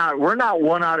sudden we're not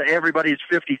one out of everybody's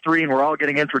 53 and we're all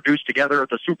getting introduced together at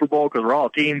the Super Bowl because we're all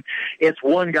a team. It's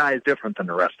one guy is different than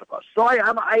the rest of us. So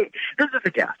this is a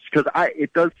guess because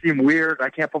it does seem weird. I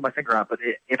can't put my finger on it, but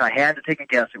if I had to take a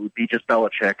guess, it would be just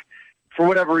Belichick, for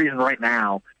whatever reason right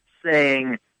now,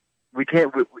 saying we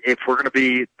can't. If we're going to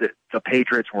be the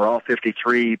Patriots, we're all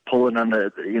 53 pulling on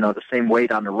the same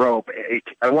weight on the rope.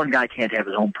 One guy can't have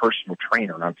his own personal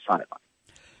trainer on the sideline.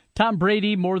 Tom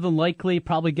Brady, more than likely,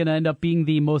 probably going to end up being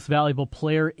the most valuable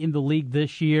player in the league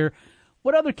this year.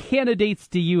 What other candidates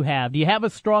do you have? Do you have a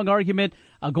strong argument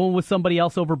going with somebody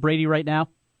else over Brady right now?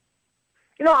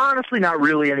 Honestly, not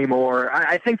really anymore.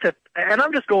 I think that, and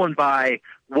I'm just going by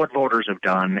what voters have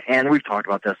done, and we've talked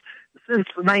about this. Since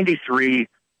 93,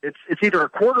 it's either a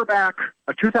quarterback,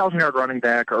 a 2,000-yard running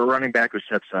back, or a running back who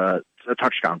sets a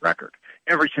touchdown record.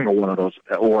 Every single one of those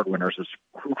award winners has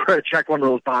checked one of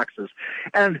those boxes.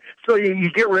 And so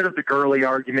you get rid of the Gurley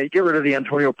argument, you get rid of the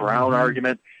Antonio Brown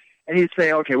argument, and you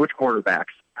say, okay, which quarterbacks?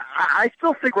 I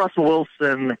still think Russell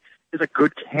Wilson is a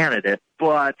good candidate,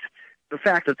 but the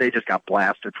fact that they just got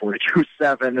blasted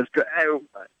 42-7 is good.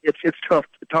 It's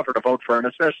tougher to vote for him,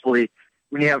 especially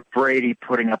when you have Brady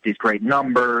putting up these great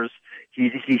numbers.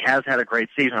 He has had a great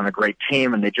season on a great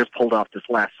team, and they just pulled off this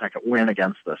last-second win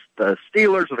against the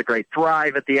Steelers with a great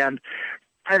drive at the end.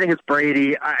 I think it's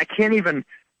Brady.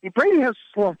 Brady has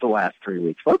slumped the last 3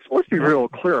 weeks. Let's be real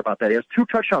clear about that. He has 2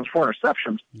 touchdowns, 4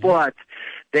 interceptions, but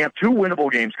they have 2 winnable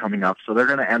games coming up, so they're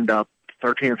going to end up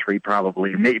 13-3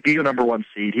 probably, maybe the number 1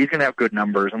 seed. He's going to have good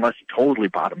numbers unless he totally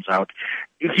bottoms out.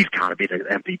 He's got to be the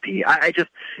MVP.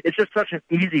 It's just such an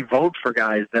easy vote for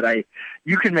guys that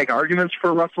you can make arguments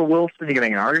for Russell Wilson. You can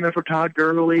make an argument for Todd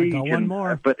Gurley. One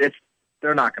more, but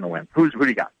they're not going to win. Who do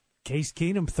you got? Case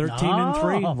Keenum,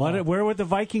 13-3. Where would the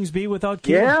Vikings be without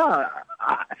Keenum? Yeah,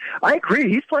 I agree.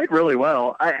 He's played really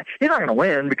well. He's not going to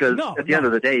win because at the end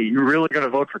of the day, you're really going to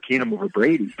vote for Keenum over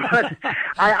Brady. But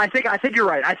I think you're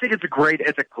right. I think it's a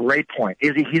great point.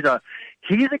 He's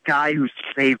a guy who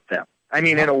saved them.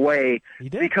 In a way,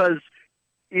 because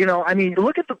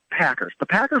look at the Packers. The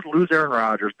Packers lose Aaron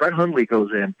Rodgers. Brett Hundley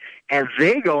goes in, and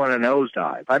they go in a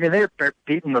nosedive. They're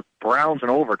beating the Browns in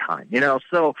overtime.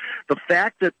 So the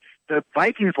fact that the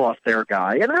Vikings lost their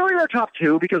guy, and they're only their top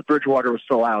 2 because Bridgewater was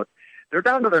still out. They're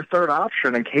down to their 3rd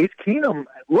option, and Case Keenum,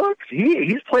 look,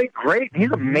 he's played great. He's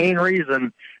the main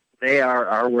reason they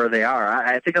are where they are.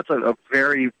 I think that's a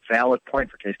very valid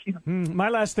point for Case Keenum. My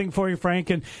last thing for you,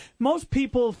 Frank, and most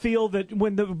people feel that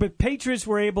when the Patriots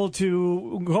were able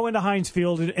to go into Heinz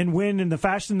Field and win in the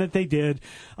fashion that they did,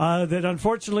 that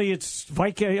unfortunately it's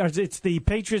the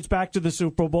Patriots back to the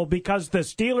Super Bowl because the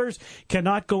Steelers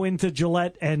cannot go into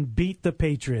Gillette and beat the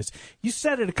Patriots. You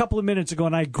said it a couple of minutes ago,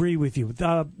 and I agree with you.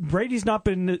 Brady's not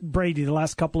been Brady the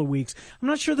last couple of weeks. I'm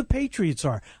not sure the Patriots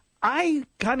are. I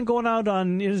kind of going out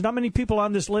on, there's not many people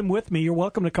on this limb with me. You're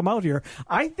welcome to come out here.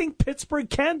 I think Pittsburgh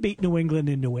can beat New England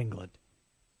in New England.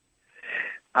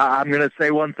 I'm going to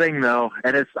say one thing, though,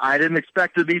 and I didn't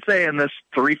expect to be saying this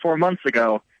 3-4 months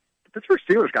ago. The Pittsburgh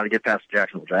Steelers got to get past the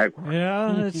Jacksonville Jaguars.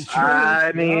 Yeah, that's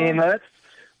true.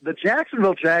 The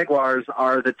Jacksonville Jaguars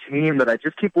are the team that I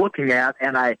just keep looking at,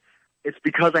 and it's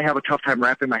because I have a tough time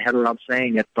wrapping my head around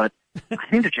saying it, but I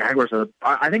think the Jaguars are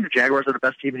the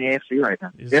best team in the AFC right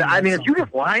now. If you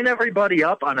just line everybody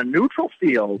up on a neutral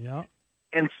field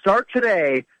and start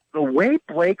today, the way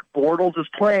Blake Bortles is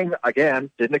playing, again,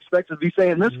 didn't expect to be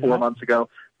saying this 4 months ago,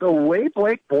 the way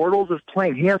Blake Bortles is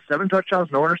playing, he has 7 touchdowns,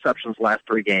 no interceptions last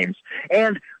 3 games.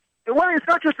 And it's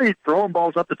not just that he's throwing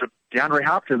balls up to DeAndre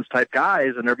Hopkins type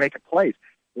guys and they're making plays.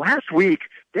 Last week,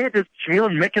 they had this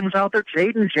Jalen Mickens out there,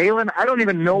 Jalen, I don't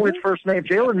even know his first name,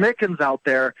 Jalen Mickens out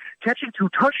there catching 2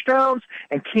 touchdowns,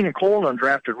 and Keenan Cole,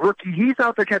 undrafted rookie, he's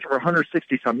out there catching for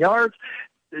 160-some yards.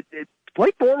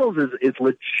 Blake Bortles is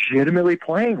legitimately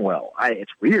playing well.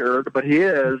 It's weird, but he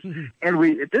is. And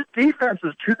this defense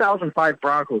is 2005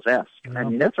 Broncos-esque.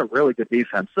 That's a really good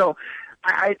defense. So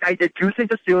I do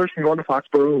think the Steelers can go into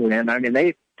Foxborough and win.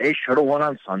 They should have won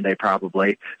on Sunday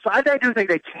probably. So I do think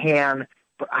they can.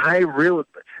 But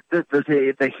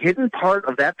the hidden part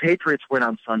of that Patriots win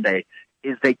on Sunday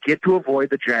is they get to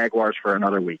avoid the Jaguars for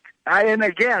another week. And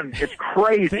again, it's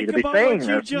crazy to be saying this.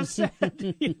 You just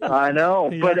said. I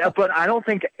know, but I don't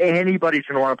think anybody's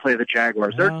going to want to play the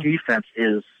Jaguars. Their defense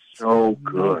is so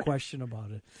good. No question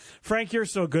about it. Frank, you're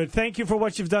so good. Thank you for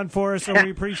what you've done for us, and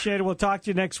we appreciate it. We'll talk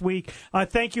to you next week.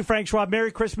 Thank you, Frank Schwab.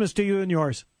 Merry Christmas to you and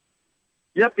yours.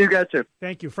 Yep, you got to.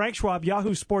 Thank you. Frank Schwab,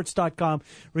 yahoosports.com.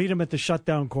 Read him at the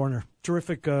Shutdown Corner.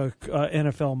 Terrific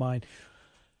NFL mind.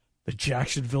 The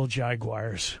Jacksonville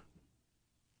Jaguars.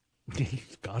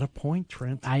 He's got a point,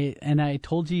 Trent. I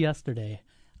told you yesterday,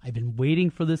 I've been waiting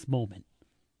for this moment.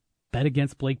 Bet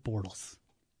against Blake Bortles.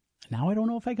 Now I don't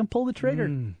know if I can pull the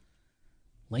trigger.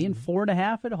 Laying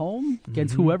 4.5 at home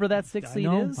against whoever that 6 seed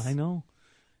is. I know.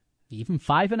 Even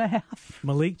 5.5.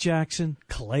 Malik Jackson,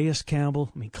 Calais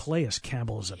Campbell. I mean, Calais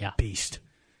Campbell is a beast.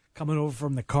 Coming over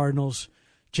from the Cardinals.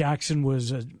 Jackson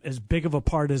was as big of a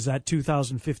part as that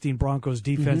 2015 Broncos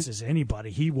defense as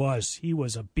anybody. He was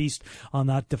a beast on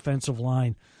that defensive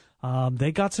line.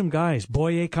 They got some guys.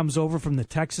 Boye comes over from the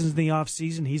Texans in the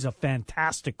offseason. He's a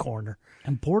fantastic corner.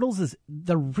 And Bortles is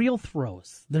the real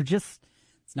throws. They're just,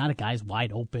 it's not a guy's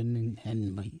wide open.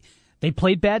 And they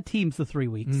played bad teams the 3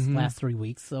 weeks, last 3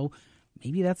 weeks. So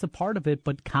maybe that's a part of it.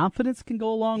 But confidence can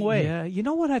go a long way. Yeah. You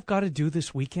know what I've got to do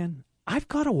this weekend? I've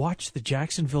got to watch the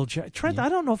Jacksonville Trent, I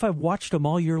don't know if I've watched them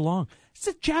all year long. It's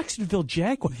the Jacksonville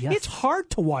Jaguars. Yes. It's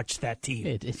hard to watch that team.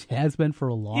 It has been for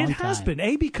a long time. It has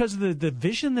been. Because of the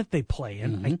division that they play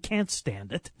in. I can't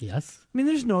stand it. Yes. I mean,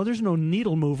 there's no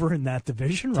needle mover in that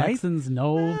division, right? Texans,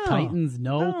 no. Titans,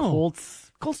 no.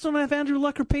 Colts. Colts don't have Andrew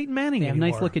Luck or Peyton Manning anymore. They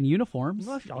have nice-looking uniforms.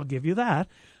 Well, I'll give you that.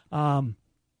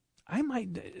 I might...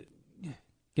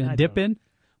 Gonna dip in?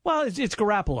 Well, it's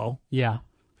Garoppolo. Yeah.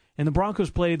 And the Broncos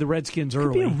played the Redskins early.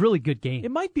 It could be a really good game. It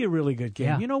might be a really good game.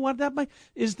 Yeah. You know what?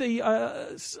 Is the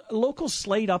local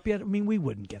slate up yet? I mean, we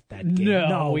wouldn't get that game.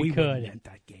 No, we wouldn't get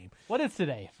that game. What is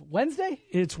today? Wednesday?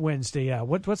 It's Wednesday, yeah.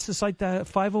 What's the site?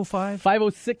 505?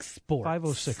 506 Sports.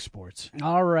 506 Sports.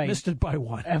 All right. Missed it by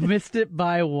one. I missed it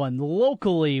by one.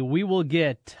 Locally, we will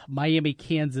get Miami,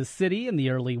 Kansas City in the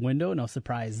early window. No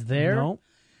surprise there. No.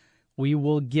 We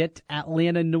will get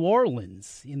Atlanta, New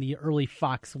Orleans in the early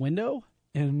Fox window.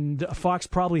 And Fox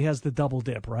probably has the double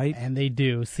dip, right? And they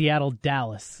do. Seattle,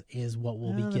 Dallas is what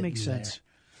we'll be getting. That makes sense.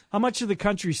 How much of the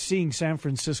country's seeing San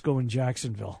Francisco and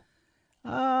Jacksonville?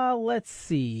 Let's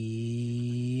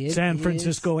see. San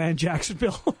Francisco and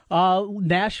Jacksonville.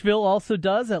 Nashville also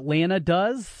does. Atlanta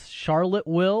does. Charlotte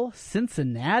will.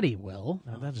 Cincinnati will.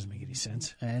 No, that doesn't make any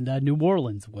sense. And New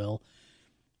Orleans will.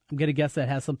 I'm going to guess that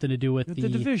has something to do with the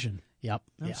division. Yep.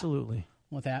 Absolutely. Yeah.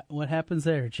 What happens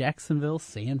there? Jacksonville,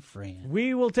 San Fran.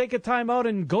 We will take a timeout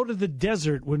and go to the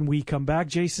desert when we come back.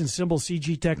 Jason Symbol,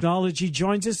 CG Technology,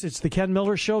 joins us. It's the Ken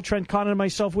Miller Show. Trent Conn and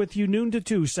myself with you, noon to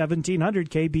 2, 1700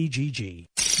 KBGG.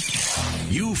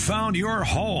 You found your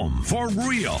home for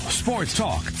real sports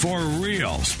talk for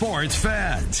real sports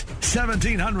fans.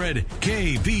 1700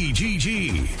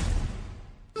 KBGG.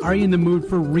 Are you in the mood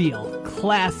for real,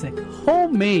 classic,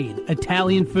 homemade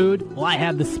Italian food? Well, I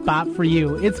have the spot for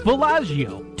you. It's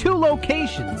Villaggio. 2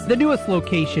 locations. The newest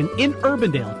location in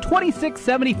Urbandale,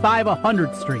 2675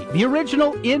 100th Street. The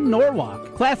original in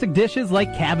Norwalk. Classic dishes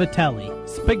like cavatelli,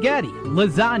 spaghetti,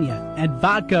 lasagna, and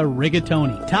vodka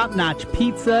rigatoni. Top-notch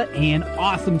pizza and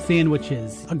awesome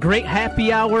sandwiches. A great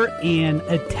happy hour and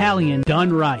Italian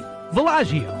done right.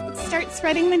 Villaggio. Start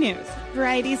spreading the news.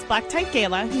 Variety's Black Tie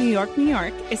Gala, New York, New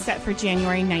York, is set for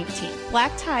January 19th.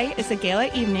 Black Tie is a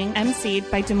gala evening emceed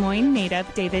by Des Moines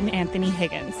native David Anthony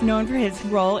Higgins, known for his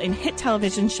role in hit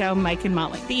television show Mike and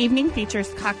Molly. The evening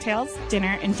features cocktails,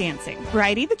 dinner, and dancing.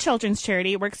 Variety, the children's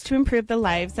charity, works to improve the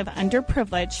lives of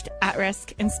underprivileged,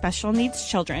 at-risk, and special needs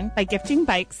children by gifting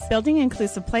bikes, building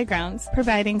inclusive playgrounds,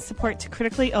 providing support to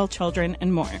critically ill children,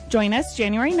 and more. Join us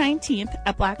January 19th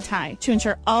at Black Tie to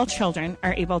ensure all children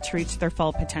are able to reach their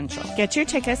full potential. Get your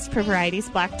tickets for Variety's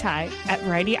Black Tie at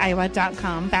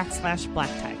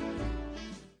VarietyIowa.com/Black Tie.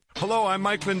 Hello, I'm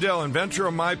Mike Lindell, inventor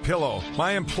of MyPillow.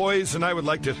 My employees and I would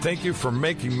like to thank you for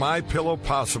making MyPillow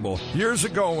possible. Years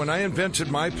ago, when I invented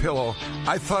MyPillow,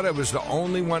 I thought I was the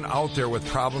only one out there with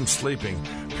problems sleeping.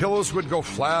 Pillows would go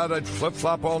flat, I'd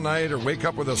flip-flop all night, or wake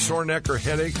up with a sore neck or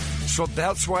headache. So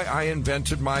that's why I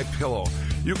invented MyPillow.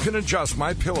 You can adjust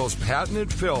MyPillow's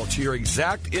patented fill to your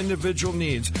exact individual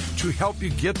needs to help you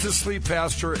get to sleep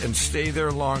faster and stay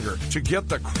there longer, to get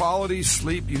the quality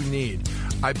sleep you need.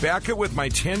 I back it with my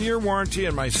 10-year warranty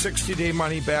and my 60-day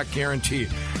money-back guarantee.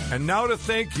 And now to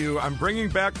thank you, I'm bringing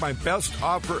back my best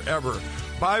offer ever.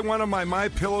 Buy one of my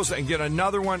MyPillows and get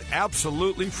another one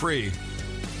absolutely free.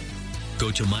 Go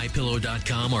to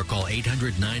MyPillow.com or call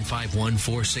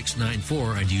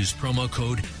 800-951-4694 and use promo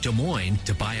code Des Moines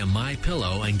to buy a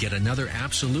MyPillow and get another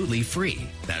absolutely free.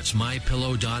 That's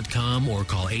MyPillow.com or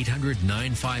call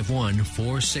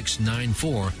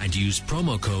 800-951-4694 and use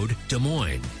promo code Des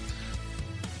Moines.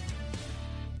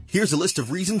 Here's a list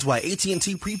of reasons why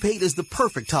AT&T Prepaid is the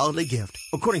perfect holiday gift,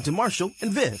 according to Marshall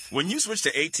and Viv. When you switch to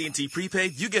AT&T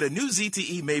Prepaid, you get a new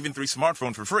ZTE Maven 3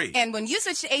 smartphone for free. And when you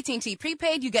switch to AT&T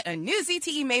Prepaid, you get a new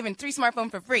ZTE Maven 3 smartphone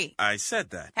for free. I said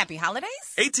that. Happy holidays?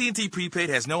 AT&T Prepaid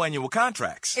has no annual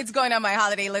contracts. It's going on my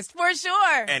holiday list for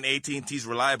sure. And AT&T's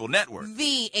reliable network.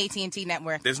 The AT&T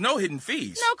network. There's no hidden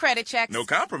fees. No credit checks. No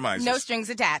compromises. No strings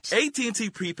attached. AT&T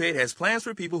Prepaid has plans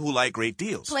for people who like great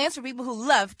deals. Plans for people who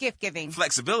love gift giving.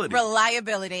 Flexibility.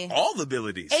 Reliability. All the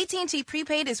abilities. AT&T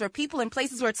Prepaid is for people in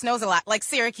places where it snows a lot, like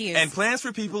Syracuse. And plans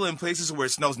for people in places where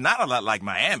it snows not a lot, like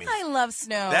Miami. I love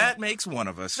snow. That makes one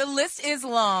of us. The list is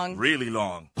long. Really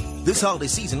long. This holiday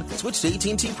season, switch to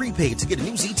AT&T Prepaid to get a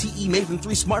new ZTE Maven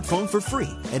 3 smartphone for free.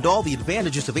 And all the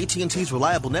advantages of AT&T's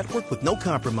reliable network with no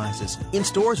compromises. In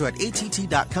stores or at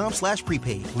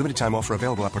att.com/prepaid. Limited time offer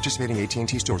available at participating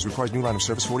AT&T stores. Requires new line of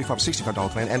service, $45, $65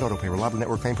 plan, and autopay. Reliable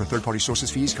network claim for third-party sources,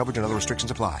 fees, coverage, and other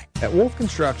restrictions apply. At Wolf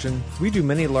Construction, we do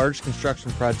many large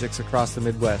construction projects across the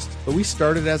Midwest. But we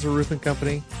started as a roofing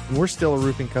company, and we're still a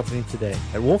roofing company today.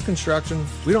 At Wolf Construction,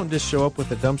 we don't just show up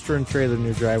with a dumpster and trailer in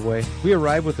your driveway. We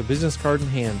arrive with a business card in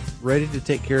hand, ready to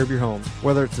take care of your home.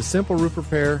 Whether it's a simple roof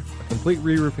repair, a complete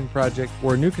re-roofing project,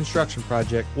 or a new construction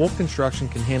project, Wolf Construction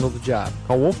can handle the job.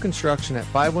 Call Wolf Construction at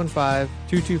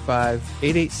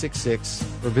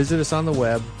 515-225-8866 or visit us on the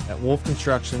web at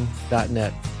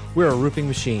wolfconstruction.net. We're a roofing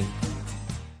machine.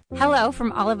 Hello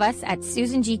from all of us at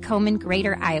Susan G. Komen,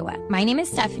 Greater Iowa. My name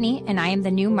is Stephanie, and I am the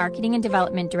new Marketing and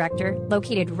Development Director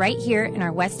located right here in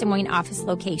our West Des Moines office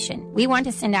location. We want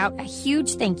to send out a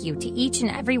huge thank you to each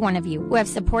and every one of you who have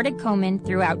supported Komen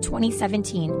throughout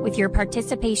 2017 with your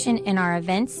participation in our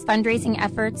events, fundraising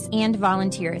efforts, and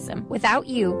volunteerism. Without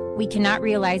you, we cannot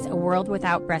realize a world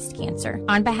without breast cancer.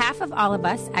 On behalf of all of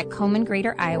us at Komen,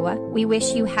 Greater Iowa, we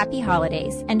wish you happy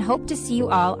holidays and hope to see you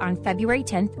all on February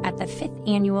 10th at the 5th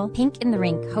Annual Pink in the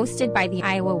Rink, hosted by the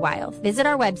Iowa Wild. Visit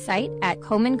our website at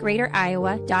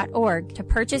KomenGreaterIowa.org to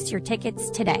purchase your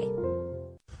tickets today.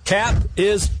 Cap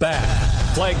is back.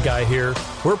 Flag Guy here.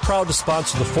 We're proud to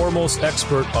sponsor the foremost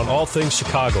expert on all things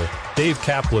Chicago, Dave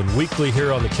Kaplan, weekly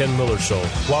here on the Ken Miller Show.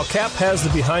 While Cap has the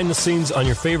behind the scenes on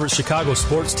your favorite Chicago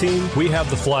sports team, we have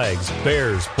the flags: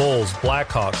 Bears, Bulls,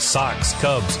 Blackhawks, Sox,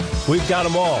 Cubs. We've got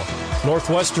them all.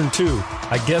 Northwestern too.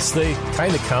 I guess they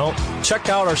kind of count. Check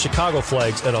out our Chicago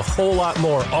flags and a whole lot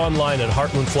more online at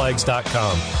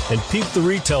heartlandflags.com. And peep the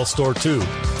retail store too.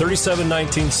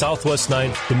 3719 Southwest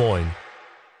 9th, Des Moines.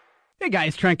 Hey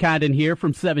guys, Trent Condon here from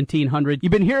 1700.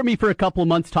 You've been hearing me for a couple of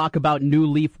months talk about New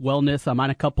Leaf Wellness. I'm on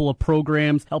a couple of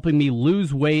programs helping me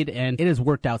lose weight, and it has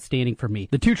worked outstanding for me.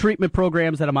 The two treatment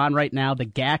programs that I'm on right now, the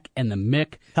GAC and the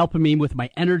MIC, helping me with my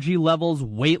energy levels,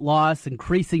 weight loss,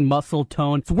 increasing muscle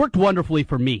tone. It's worked wonderfully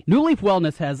for me. New Leaf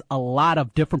Wellness has a lot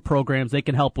of different programs they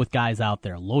can help with guys out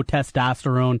there. Low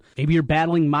testosterone, maybe you're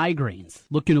battling migraines,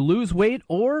 looking to lose weight,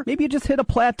 or maybe you just hit a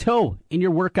plateau in your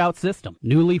workout system.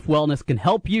 New Leaf Wellness can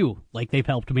help you like they've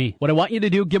helped me. What I want you to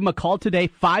do, give them a call today,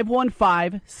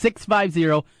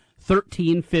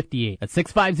 515-650-1358. That's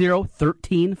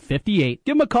 650-1358.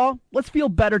 Give them a call. Let's feel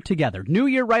better together. New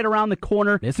year right around the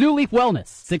corner. It's New Leaf Wellness,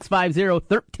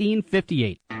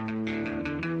 650-1358.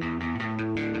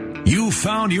 You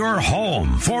found your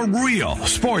home for real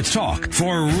sports talk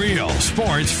for real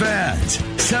sports fans.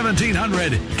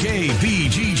 1700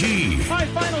 KBGG. My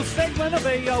final segment of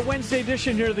a Wednesday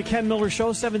edition here of the Ken Miller Show,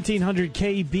 1700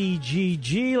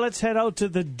 KBGG. Let's head out to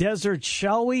the desert,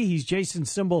 shall we? He's Jason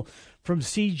Simbal from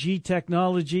CG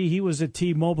Technology. He was at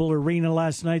T-Mobile Arena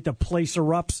last night. The place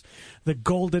erupts. The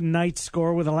Golden Knights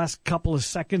score with the last couple of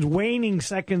seconds, waning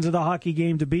seconds of the hockey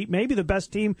game to beat maybe the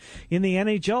best team in the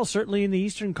NHL, certainly in the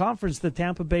Eastern Conference, the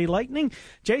Tampa Bay Lightning.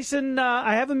 Jason,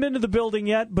 I haven't been to the building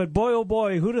yet, but boy, oh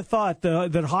boy, who'd have thought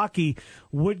that hockey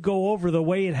would go over the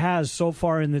way it has so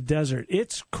far in the desert?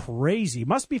 It's crazy.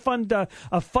 Must be fun,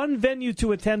 a fun venue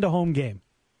to attend a home game.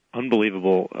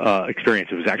 Unbelievable experience.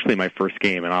 It was actually my first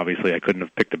game, and obviously I couldn't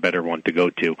have picked a better one to go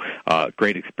to.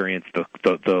 Great experience.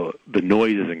 The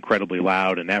noise is incredibly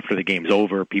loud, and after the game's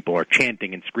over, people are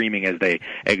chanting and screaming as they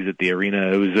exit the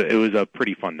arena. It was a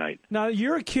pretty fun night. Now,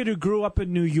 you're a kid who grew up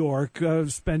in New York,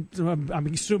 spent, I'm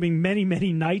assuming, many,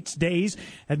 many nights, days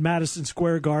at Madison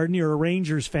Square Garden. You're a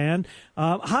Rangers fan.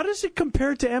 How does it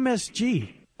compare to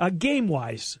MSG,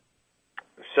 game-wise?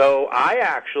 So I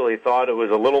actually thought it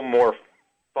was a little more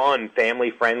fun,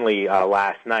 family-friendly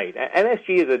last night.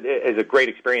 MSG is a great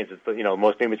experience. It's the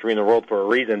most famous arena in the world for a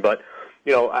reason, but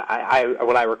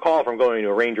what I recall from going to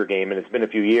a Ranger game, and it's been a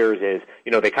few years, is,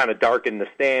 they kind of darken the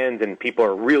stands and people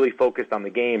are really focused on the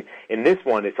game. In this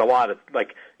one, it's a lot of,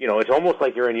 it's almost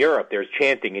like you're in Europe. There's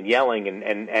chanting and yelling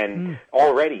and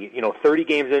already, 30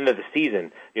 games into the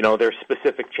season, there's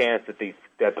specific chants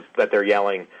that they're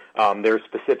yelling. There's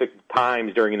specific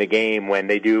times during the game when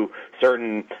they do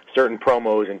certain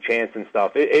promos and chants and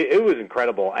stuff. It was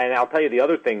incredible. And I'll tell you the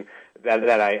other thing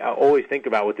that I always think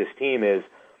about with this team is,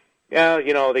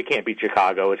 they can't beat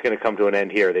Chicago. It's going to come to an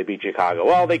end here. They beat Chicago.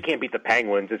 Well, they can't beat the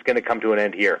Penguins. It's going to come to an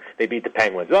end here. They beat the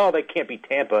Penguins. Oh, they can't beat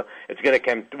Tampa. It's going to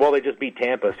come. Well, they just beat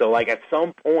Tampa. So, at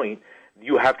some point,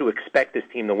 you have to expect this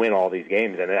team to win all these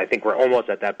games, and I think we're almost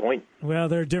at that point. Well,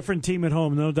 they're a different team at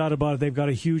home, no doubt about it. They've got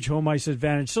a huge home ice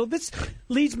advantage. So this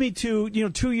leads me to,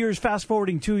 2 years,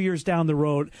 fast-forwarding 2 years down the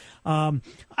road.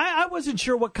 I wasn't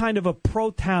sure what kind of a pro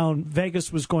town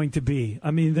Vegas was going to be. I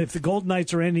mean, if the Golden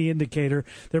Knights are any indicator,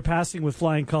 they're passing with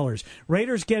flying colors.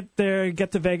 Raiders get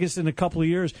to Vegas in a couple of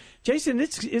years. Jason,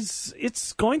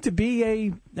 it's going to be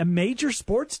a major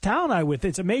sports town.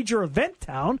 It's a major event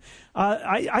town.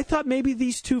 I thought maybe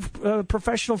these two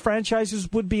professional franchises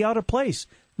would be out of place.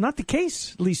 Not the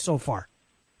case, at least so far.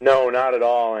 No, not at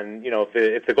all. And,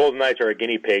 if the Golden Knights are a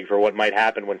guinea pig for what might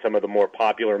happen when some of the more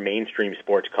popular mainstream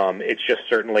sports come, it's just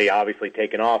certainly obviously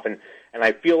taken off. And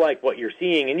I feel like what you're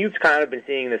seeing, and you've kind of been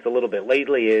seeing this a little bit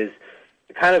lately, is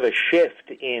kind of a shift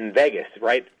in Vegas,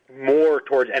 right? More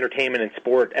towards entertainment and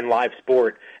sport and live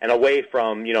sport and away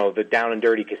from, the down and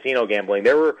dirty casino gambling.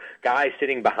 There were guys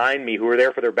sitting behind me who were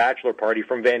there for their bachelor party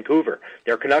from Vancouver.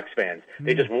 They're Canucks fans.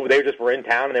 They just were in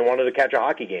town and they wanted to catch a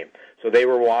hockey game. So they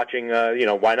were watching,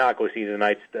 why not go see the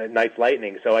Knights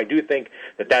Lightning? So I do think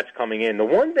that that's coming in. The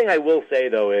one thing I will say,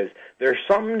 though, is there's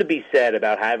something to be said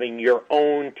about having your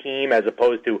own team as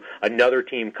opposed to another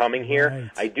team coming here.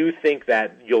 Right. I do think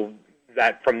that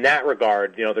from that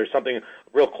regard, there's something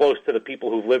real close to the people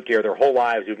who've lived here their whole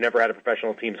lives who've never had a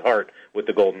professional team's heart with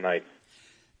the Golden Knights.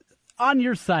 On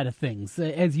your side of things,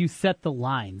 as you set the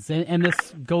lines, and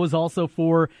this goes also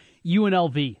for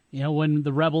UNLV, when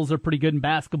the Rebels are pretty good in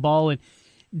basketball, and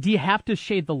do you have to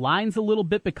shade the lines a little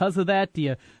bit because of that? Do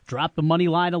you drop the money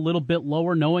line a little bit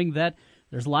lower knowing that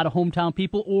there's a lot of hometown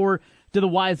people, or do the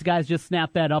wise guys just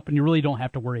snap that up and you really don't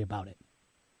have to worry about it?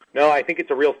 No, I think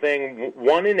it's a real thing.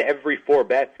 1 in every 4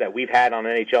 bets that we've had on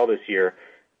NHL this year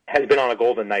has been on a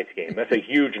Golden Knights game. That's a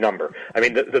huge number. I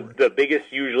mean, the biggest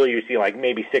usually you see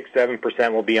maybe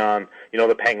 6-7% will be on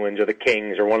the Penguins or the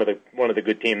Kings or one of the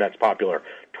good team that's popular.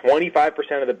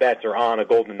 25% of the bets are on a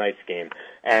Golden Knights game,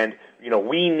 and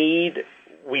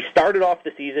we started off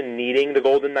the season needing the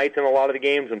Golden Knights in a lot of the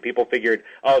games when people figured,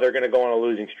 they're going to go on a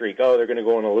losing streak. They're going to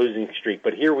go on a losing streak.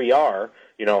 But here we are,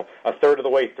 a third of the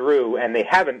way through, and they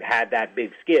haven't had that big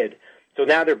skid. So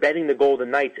now they're betting the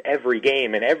Golden Knights every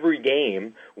game, and every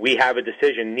game we have a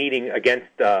decision needing against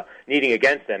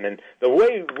them. And the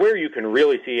way where you can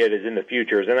really see it is in the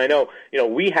futures. And I know,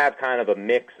 we have kind of a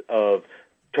mix of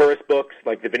tourist books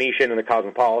like the Venetian and the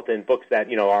Cosmopolitan, books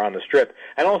that, are on the Strip,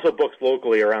 and also books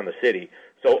locally around the city.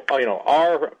 So,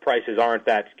 our prices aren't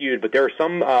that skewed, but there are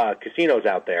some casinos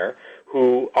out there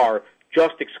who are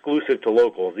just exclusive to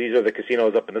locals. These are the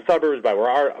casinos up in the suburbs by where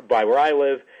I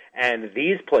live, and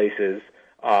these places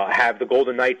have the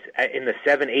Golden Knights in the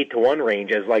 7-8 to 1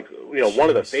 range as one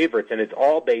of the favorites, and it's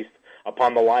all based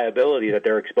upon the liability that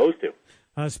they're exposed to.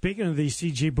 Speaking of the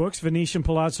CG books, Venetian,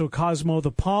 Palazzo, Cosmo,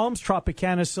 the Palms,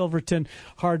 Tropicana, Silverton,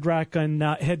 Hard Rock, and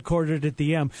headquartered at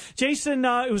the M. Jason,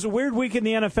 it was a weird week in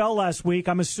the NFL last week.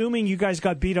 I'm assuming you guys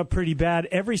got beat up pretty bad.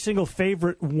 Every single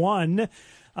favorite won.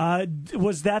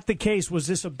 Was that the case? Was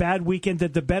this a bad weekend?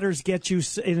 Did the bettors get you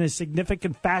in a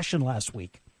significant fashion last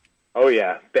week? Oh,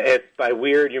 yeah. If by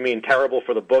weird you mean terrible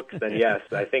for the books, then yes.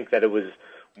 I think that it was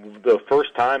the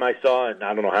first time I saw in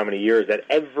I don't know how many years that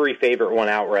every favorite won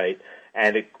outright,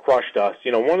 and it crushed us.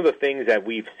 One of the things that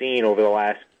we've seen over the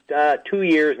last 2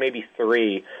 years, maybe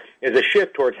 3, is a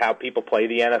shift towards how people play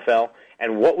the NFL,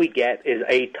 and what we get is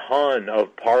a ton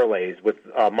of parlays with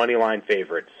money line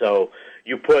favorites. So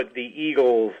you put the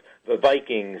Eagles, the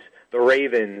Vikings, the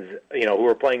Ravens, who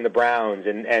are playing the Browns,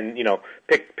 and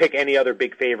pick any other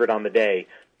big favorite on the day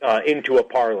into a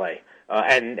parlay,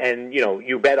 and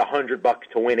you bet $100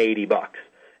 to win $80,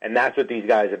 and that's what these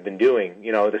guys have been doing.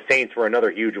 The Saints were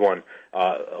another huge one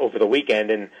over the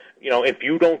weekend, and if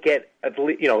you don't get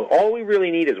all we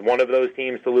really need is one of those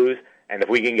teams to lose. And if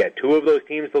we can get 2 of those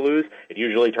teams to lose, it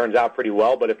usually turns out pretty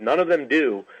well. But if none of them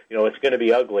do, it's going to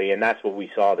be ugly, and that's what we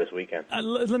saw this weekend.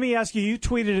 Let me ask you, you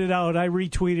tweeted it out. I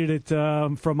retweeted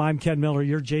it from I'm Ken Miller.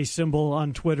 You're Jay Symbol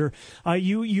on Twitter.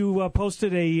 You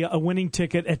posted a winning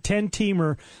ticket, a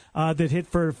 10-teamer that hit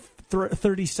for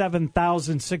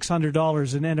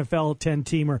 $37,600 an NFL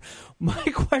 10-teamer. My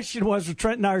question was,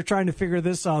 Trent and I are trying to figure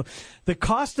this out. The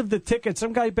cost of the ticket,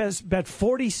 some guy bet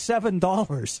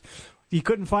 $47. You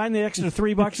couldn't find the extra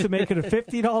 $3 to make it a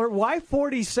 $50. Why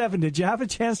 $47? Did you have a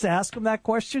chance to ask him that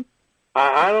question?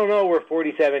 I don't know where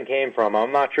 47 came from.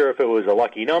 I'm not sure if it was a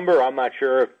lucky number. I'm not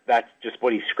sure if that's just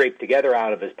what he scraped together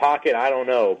out of his pocket. I don't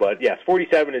know. But, yes,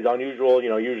 47 is unusual.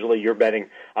 Usually you're betting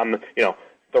on,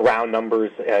 the round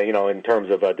numbers, in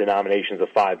terms of denominations of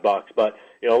 $5. But,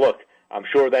 look, I'm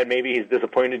sure that maybe he's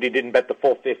disappointed he didn't bet the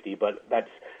full 50, but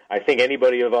I think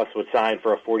anybody of us would sign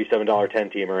for a $47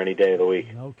 10-teamer any day of the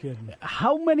week. No kidding.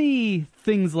 How many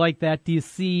things like that do you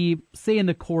see, say, in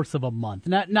the course of a month?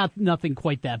 Not nothing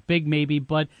quite that big, maybe,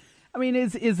 but I mean,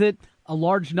 is it a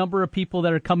large number of people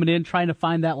that are coming in trying to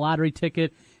find that lottery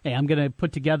ticket? Hey, I'm going to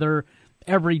put together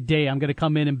every day. I'm going to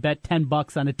come in and bet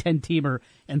 $10 on a 10-teamer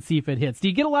and see if it hits. Do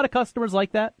you get a lot of customers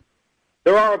like that?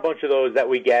 There are a bunch of those that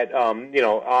we get.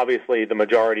 Obviously the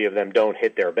majority of them don't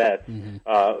hit their bets. Mm-hmm.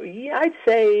 I'd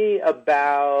say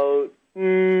about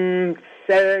 10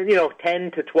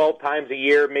 to 12 times a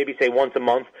year, maybe say once a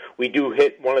month, we do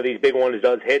hit one of these big ones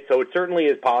does hit. So it certainly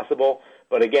is possible.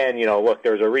 But again, look,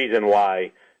 there's a reason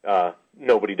why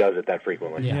nobody does it that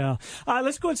frequently. Yeah.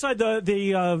 Let's go inside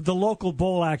the local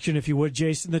bowl action, if you would,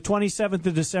 Jason. The 27th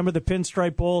of December, the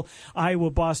Pinstripe Bowl,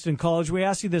 Iowa-Boston College. We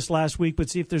asked you this last week, but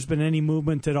see if there's been any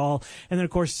movement at all. And then,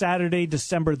 of course, Saturday,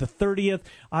 December the 30th,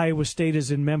 Iowa State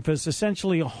is in Memphis.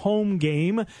 Essentially a home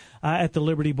game at the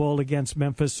Liberty Bowl against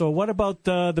Memphis. So what about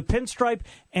the Pinstripe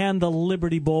and the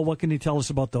Liberty Bowl? What can you tell us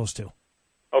about those two?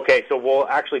 Okay, so we'll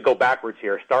actually go backwards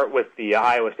here. Start with the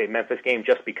Iowa State-Memphis game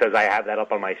just because I have that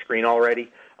up on my screen already.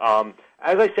 As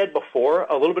I said before,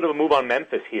 a little bit of a move on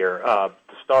Memphis here to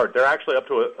start. They're actually up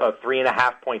to a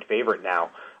 3.5-point favorite now.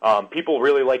 People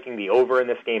really liking the over in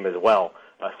this game as well,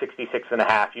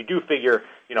 66.5. You do figure,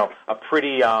 a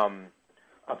pretty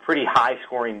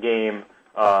high-scoring game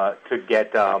could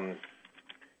get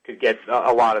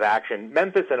a lot of action.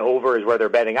 Memphis and over is where they're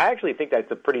betting. I actually think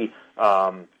that's a pretty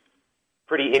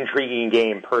intriguing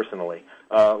game, personally.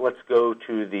 Let's go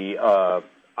to the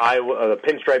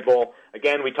Pinstripe Bowl.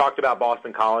 Again, we talked about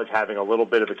Boston College having a little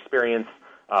bit of experience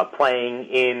playing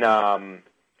in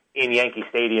Yankee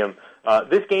Stadium.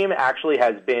 This game actually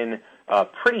has been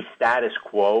pretty status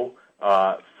quo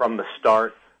from the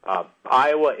start.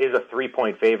 Iowa is a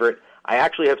 3-point favorite. I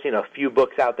actually have seen a few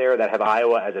books out there that have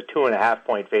Iowa as a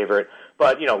 2.5-point favorite.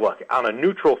 But, look, on a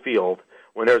neutral field,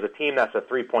 when there's a team that's a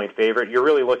 3-point favorite, you're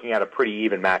really looking at a pretty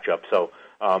even matchup. So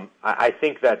I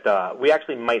think that we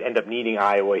actually might end up needing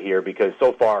Iowa here because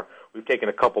so far we've taken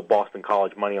a couple Boston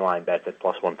College money line bets at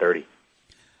plus 130.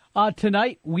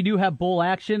 Tonight we do have bowl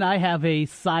action. I have a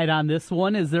side on this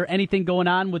one. Is there anything going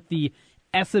on with the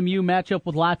SMU matchup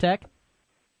with La Tech?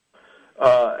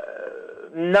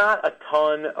 Not a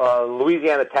ton.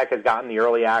 Louisiana Tech has gotten the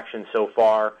early action so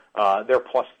far. They're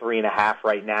plus 3.5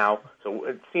 right now. So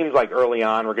it seems like early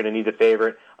on we're going to need the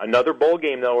favorite. Another bowl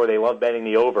game, though, where they love betting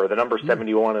the over. The number's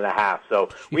 71.5. So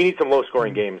we need some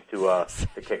low-scoring games to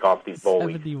kick off these bowl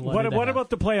weeks. What about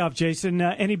the playoff, Jason?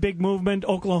 Any big movement?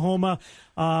 Oklahoma,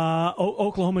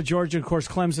 Georgia, of course,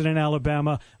 Clemson and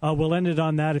Alabama. We'll end it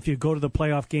on that if you go to the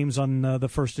playoff games on the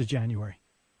 1st of January.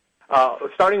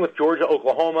 Starting with Georgia,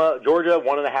 Oklahoma. Georgia,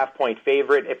 1.5-point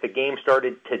favorite. If the game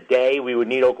started today, we would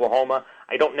need Oklahoma.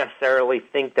 I don't necessarily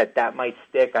think that might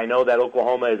stick. I know that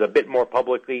Oklahoma is a bit more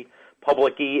public-y,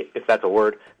 if that's a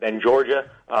word, than Georgia.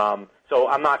 So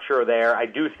I'm not sure there. I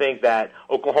do think that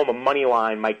Oklahoma money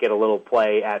line might get a little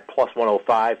play at plus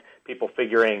 105. People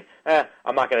figuring,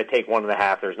 I'm not going to take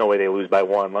 1.5. There's no way they lose by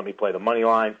 1. Let me play the money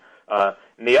line.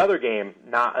 In the other game,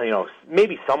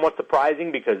 maybe somewhat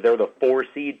surprising because they're the 4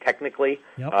 seed technically,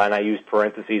 and I use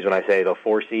parentheses when I say the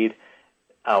 4 seed.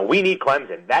 We need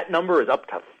Clemson. That number is up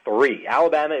to 3.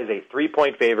 Alabama is a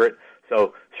 3-point favorite,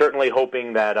 so certainly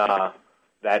hoping that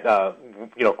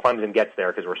Clemson gets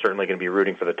there because we're certainly going to be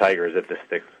rooting for the Tigers if this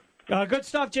sticks. Good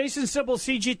stuff, Jason Sybil,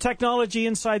 CG Technology,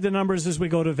 inside the numbers as we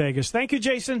go to Vegas. Thank you,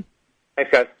 Jason. Thanks,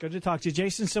 guys. Good to talk to you.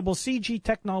 Jason Sybil, CG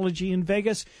Technology in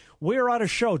Vegas. We're out of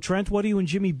show. Trent, what do you and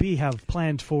Jimmy B have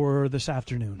planned for this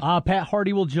afternoon? Pat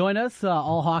Hardy will join us.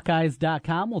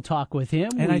 AllHawkeyes.com. We'll talk with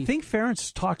him. And I think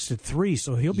Ferentz talks at 3,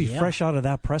 so he'll be fresh out of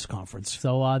that press conference.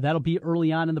 So that'll be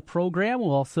early on in the program.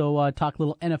 We'll also talk a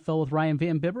little NFL with Ryan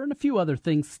Van Bibber and a few other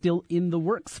things still in the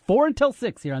works. 4 until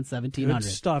 6 here on 1700. Good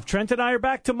stuff. Trent and I are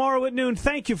back tomorrow at noon.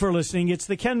 Thank you for listening. It's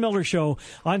the Ken Miller Show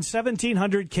on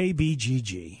 1700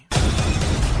 KBGG.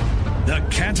 The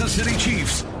Kansas City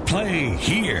Chiefs play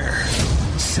here.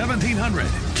 1700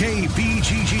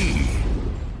 KBGG.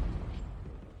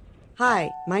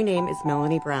 Hi, my name is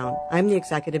Melanie Brown. I'm the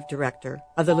Executive Director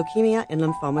of the Leukemia and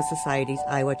Lymphoma Society's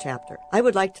Iowa chapter. I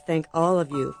would like to thank all of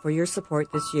you for your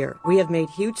support this year. We have made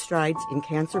huge strides in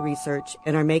cancer research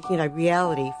and are making it a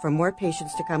reality for more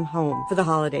patients to come home for the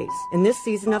holidays. In this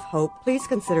season of hope, please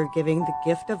consider giving the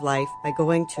gift of life by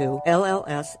going to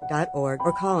lls.org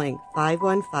or calling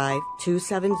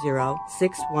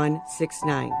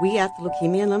 515-270-6169. We at the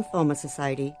Leukemia and Lymphoma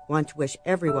Society want to wish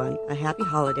everyone a happy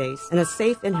holidays and a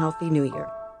safe and healthy New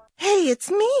Year. Hey, it's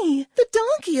me, the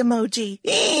donkey emoji.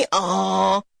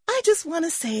 Aw. I just want to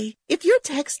say, if you're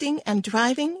texting and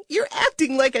driving, you're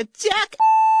acting like a jack.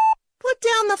 Put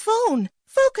down the phone.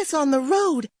 Focus on the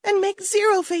road and make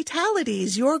zero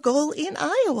fatalities your goal in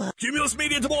Iowa. Cumulus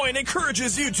Media Des Moines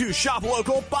encourages you to shop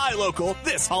local, buy local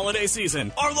this holiday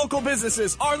season. Our local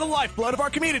businesses are the lifeblood of our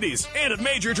communities and a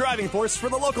major driving force for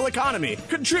the local economy,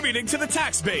 contributing to the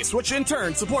tax base, which in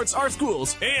turn supports our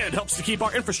schools and helps to keep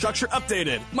our infrastructure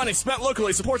updated. Money spent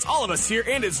locally supports all of us here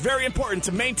and is very important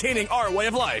to maintaining our way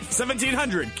of life.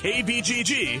 1700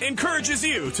 KBGG encourages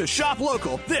you to shop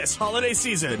local this holiday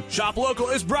season. Shop Local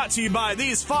is brought to you by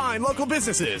these fine local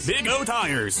businesses: Big O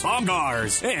Tires,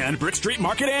 Bomgars, and Brick Street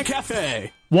Market and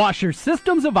Cafe. Washer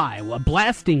Systems of Iowa,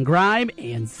 blasting grime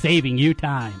and saving you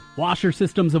time. Washer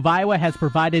Systems of Iowa has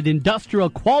provided industrial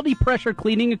quality pressure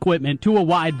cleaning equipment to a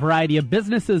wide variety of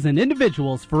businesses and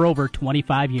individuals for over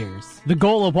 25 years. The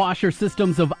goal of Washer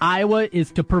Systems of Iowa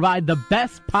is to provide the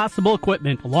best possible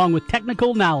equipment along with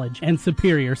technical knowledge and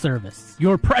superior service.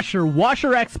 Your pressure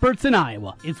washer experts in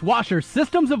Iowa. It's Washer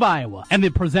Systems of Iowa and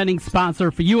the presenting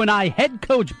sponsor for you and I, head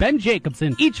coach Ben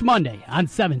Jacobson, each Monday on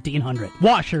 1700.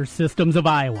 Washer Systems of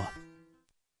Iowa.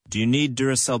 Do you need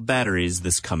Duracell batteries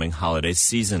this coming holiday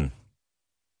season?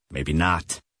 Maybe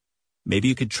not. Maybe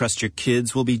you could trust your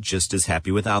kids will be just as happy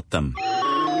without them.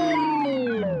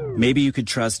 Maybe you could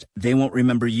trust they won't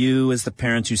remember you as the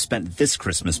parents who spent this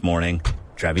Christmas morning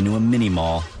driving to a mini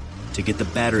mall to get the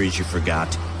batteries you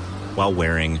forgot while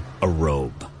wearing a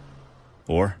robe.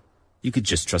 Or you could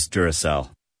just trust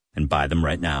Duracell and buy them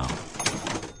right now.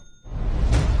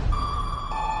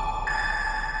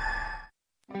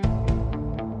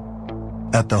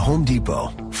 At the Home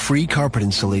Depot, free carpet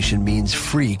installation means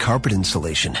free carpet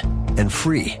installation. And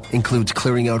free includes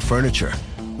clearing out furniture,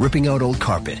 ripping out old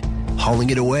carpet, hauling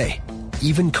it away,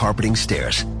 even carpeting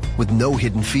stairs, with no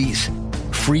hidden fees.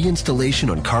 Free installation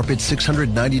on carpet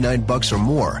 $699 or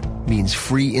more means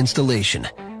free installation.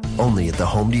 Only at the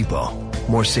Home Depot.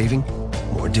 More saving,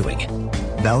 more doing.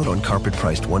 Valid on carpet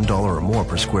priced $1 or more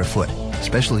per square foot.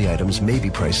 Specialty items may be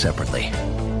priced separately.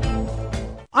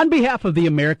 On behalf of the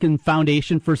American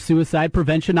Foundation for Suicide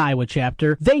Prevention Iowa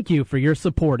chapter, thank you for your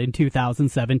support in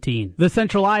 2017. The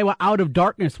Central Iowa Out of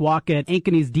Darkness Walk at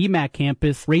Ankeny's DMAC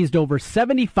campus raised over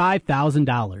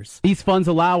 $75,000. These funds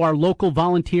allow our local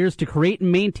volunteers to create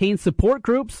and maintain support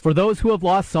groups for those who have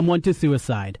lost someone to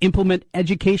suicide, implement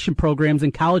education programs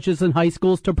in colleges and high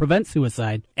schools to prevent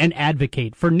suicide, and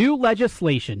advocate for new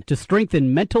legislation to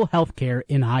strengthen mental health care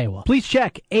in Iowa. Please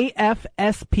check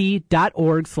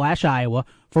afsp.org/Iowa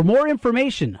for more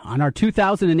information on our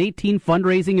 2018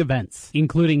 fundraising events,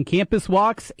 including campus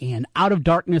walks and Out of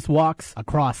Darkness walks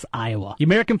across Iowa. The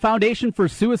American Foundation for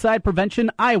Suicide Prevention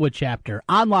Iowa chapter,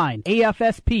 online,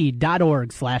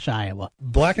 afsp.org/Iowa.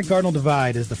 Black and Cardinal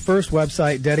Divide is the first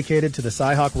website dedicated to the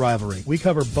Cy-Hawk rivalry. We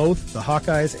cover both the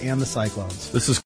Hawkeyes and the Cyclones. This is